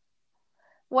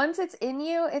 Once it's in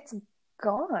you, it's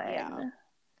gone. Yeah.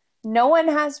 No one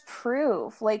has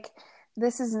proof. Like,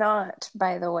 this is not,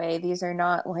 by the way, these are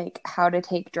not, like, how to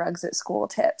take drugs at school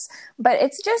tips. But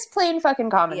it's just plain fucking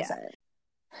common sense.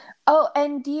 Oh,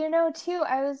 and do you know too,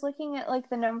 I was looking at like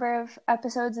the number of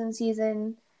episodes in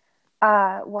season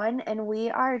one, and we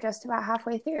are just about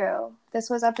halfway through. This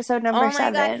was episode number Oh my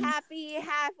God, 7. happy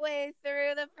halfway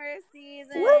through the first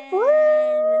season. Whoop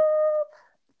whoop.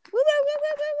 Woo, woo, woo,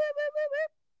 woo, woo, woo, woo,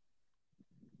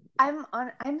 woo.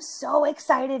 I'm so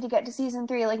excited to get to season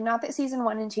 3. Like, not that season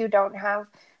 1 and 2 don't have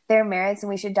their merits and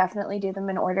we should definitely do them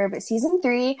in order, but season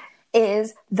 3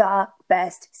 is the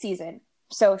best season.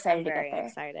 So excited to get there. Very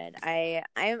excited.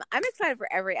 I'm excited for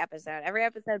every episode. Every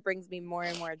episode brings me more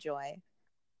and more joy.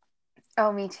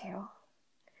 Oh, me too.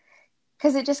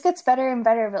 Because it just gets better and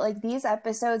better. But like these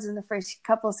episodes in the first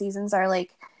couple seasons are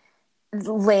like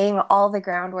laying all the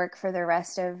groundwork for the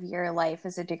rest of your life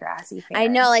as a Degrassi fan. I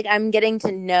know, like I'm getting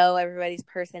to know everybody's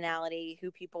personality,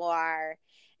 who people are,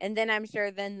 and then I'm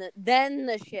sure then the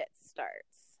shit starts.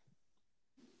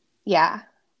 Yeah.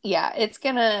 It's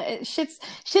gonna shit's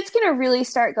gonna really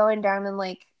start going down in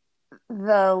like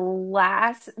the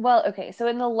last. Well, okay, so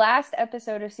in the last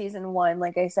episode of season 1,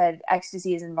 like I said,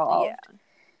 ecstasy is involved. Yeah.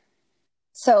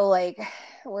 So like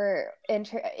we're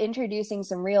introducing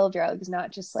some real drugs,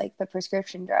 not just like the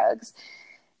prescription drugs.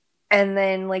 And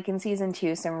then like in season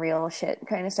 2, some real shit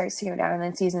kind of starts to go down. And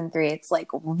then season 3, it's like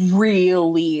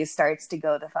really starts to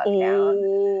go the fuck down.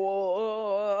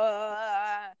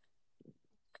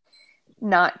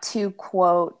 Not to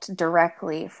quote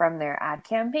directly from their ad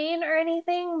campaign or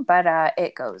anything, but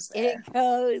it goes there. It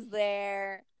goes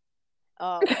there.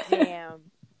 Oh,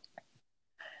 damn.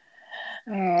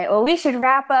 All right. Well, we should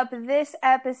wrap up this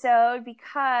episode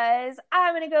because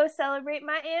I'm going to go celebrate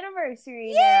my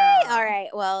anniversary now. All right.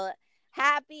 Well,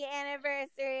 happy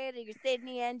anniversary to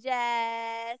Sydney and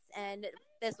Jess. And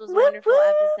this was a wonderful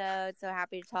episode. So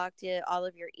happy to talk to all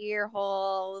of your ear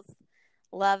holes.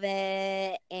 Love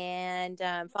it. And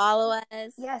follow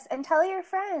us. Yes. And tell your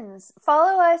friends.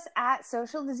 Follow us at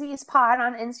Social Disease Pod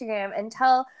on Instagram and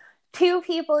tell 2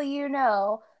 people you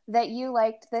know that you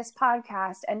liked this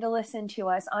podcast and to listen to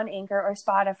us on Anchor or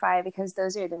Spotify, because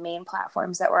those are the main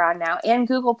platforms that we're on now, and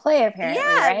Google Play apparently.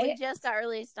 Yeah, right? We just got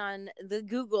released on the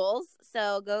Googles,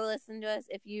 so go listen to us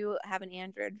if you have an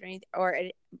Android or anything, or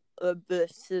if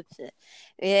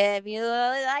you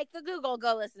like the Google,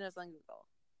 go listen to us on Google.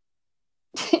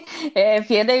 If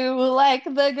you do like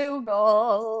the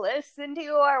Google, listen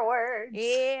to our words.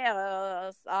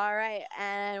 Yes. All right.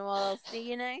 And we'll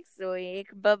see you next week.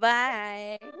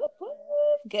 Bye-bye.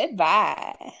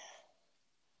 Goodbye.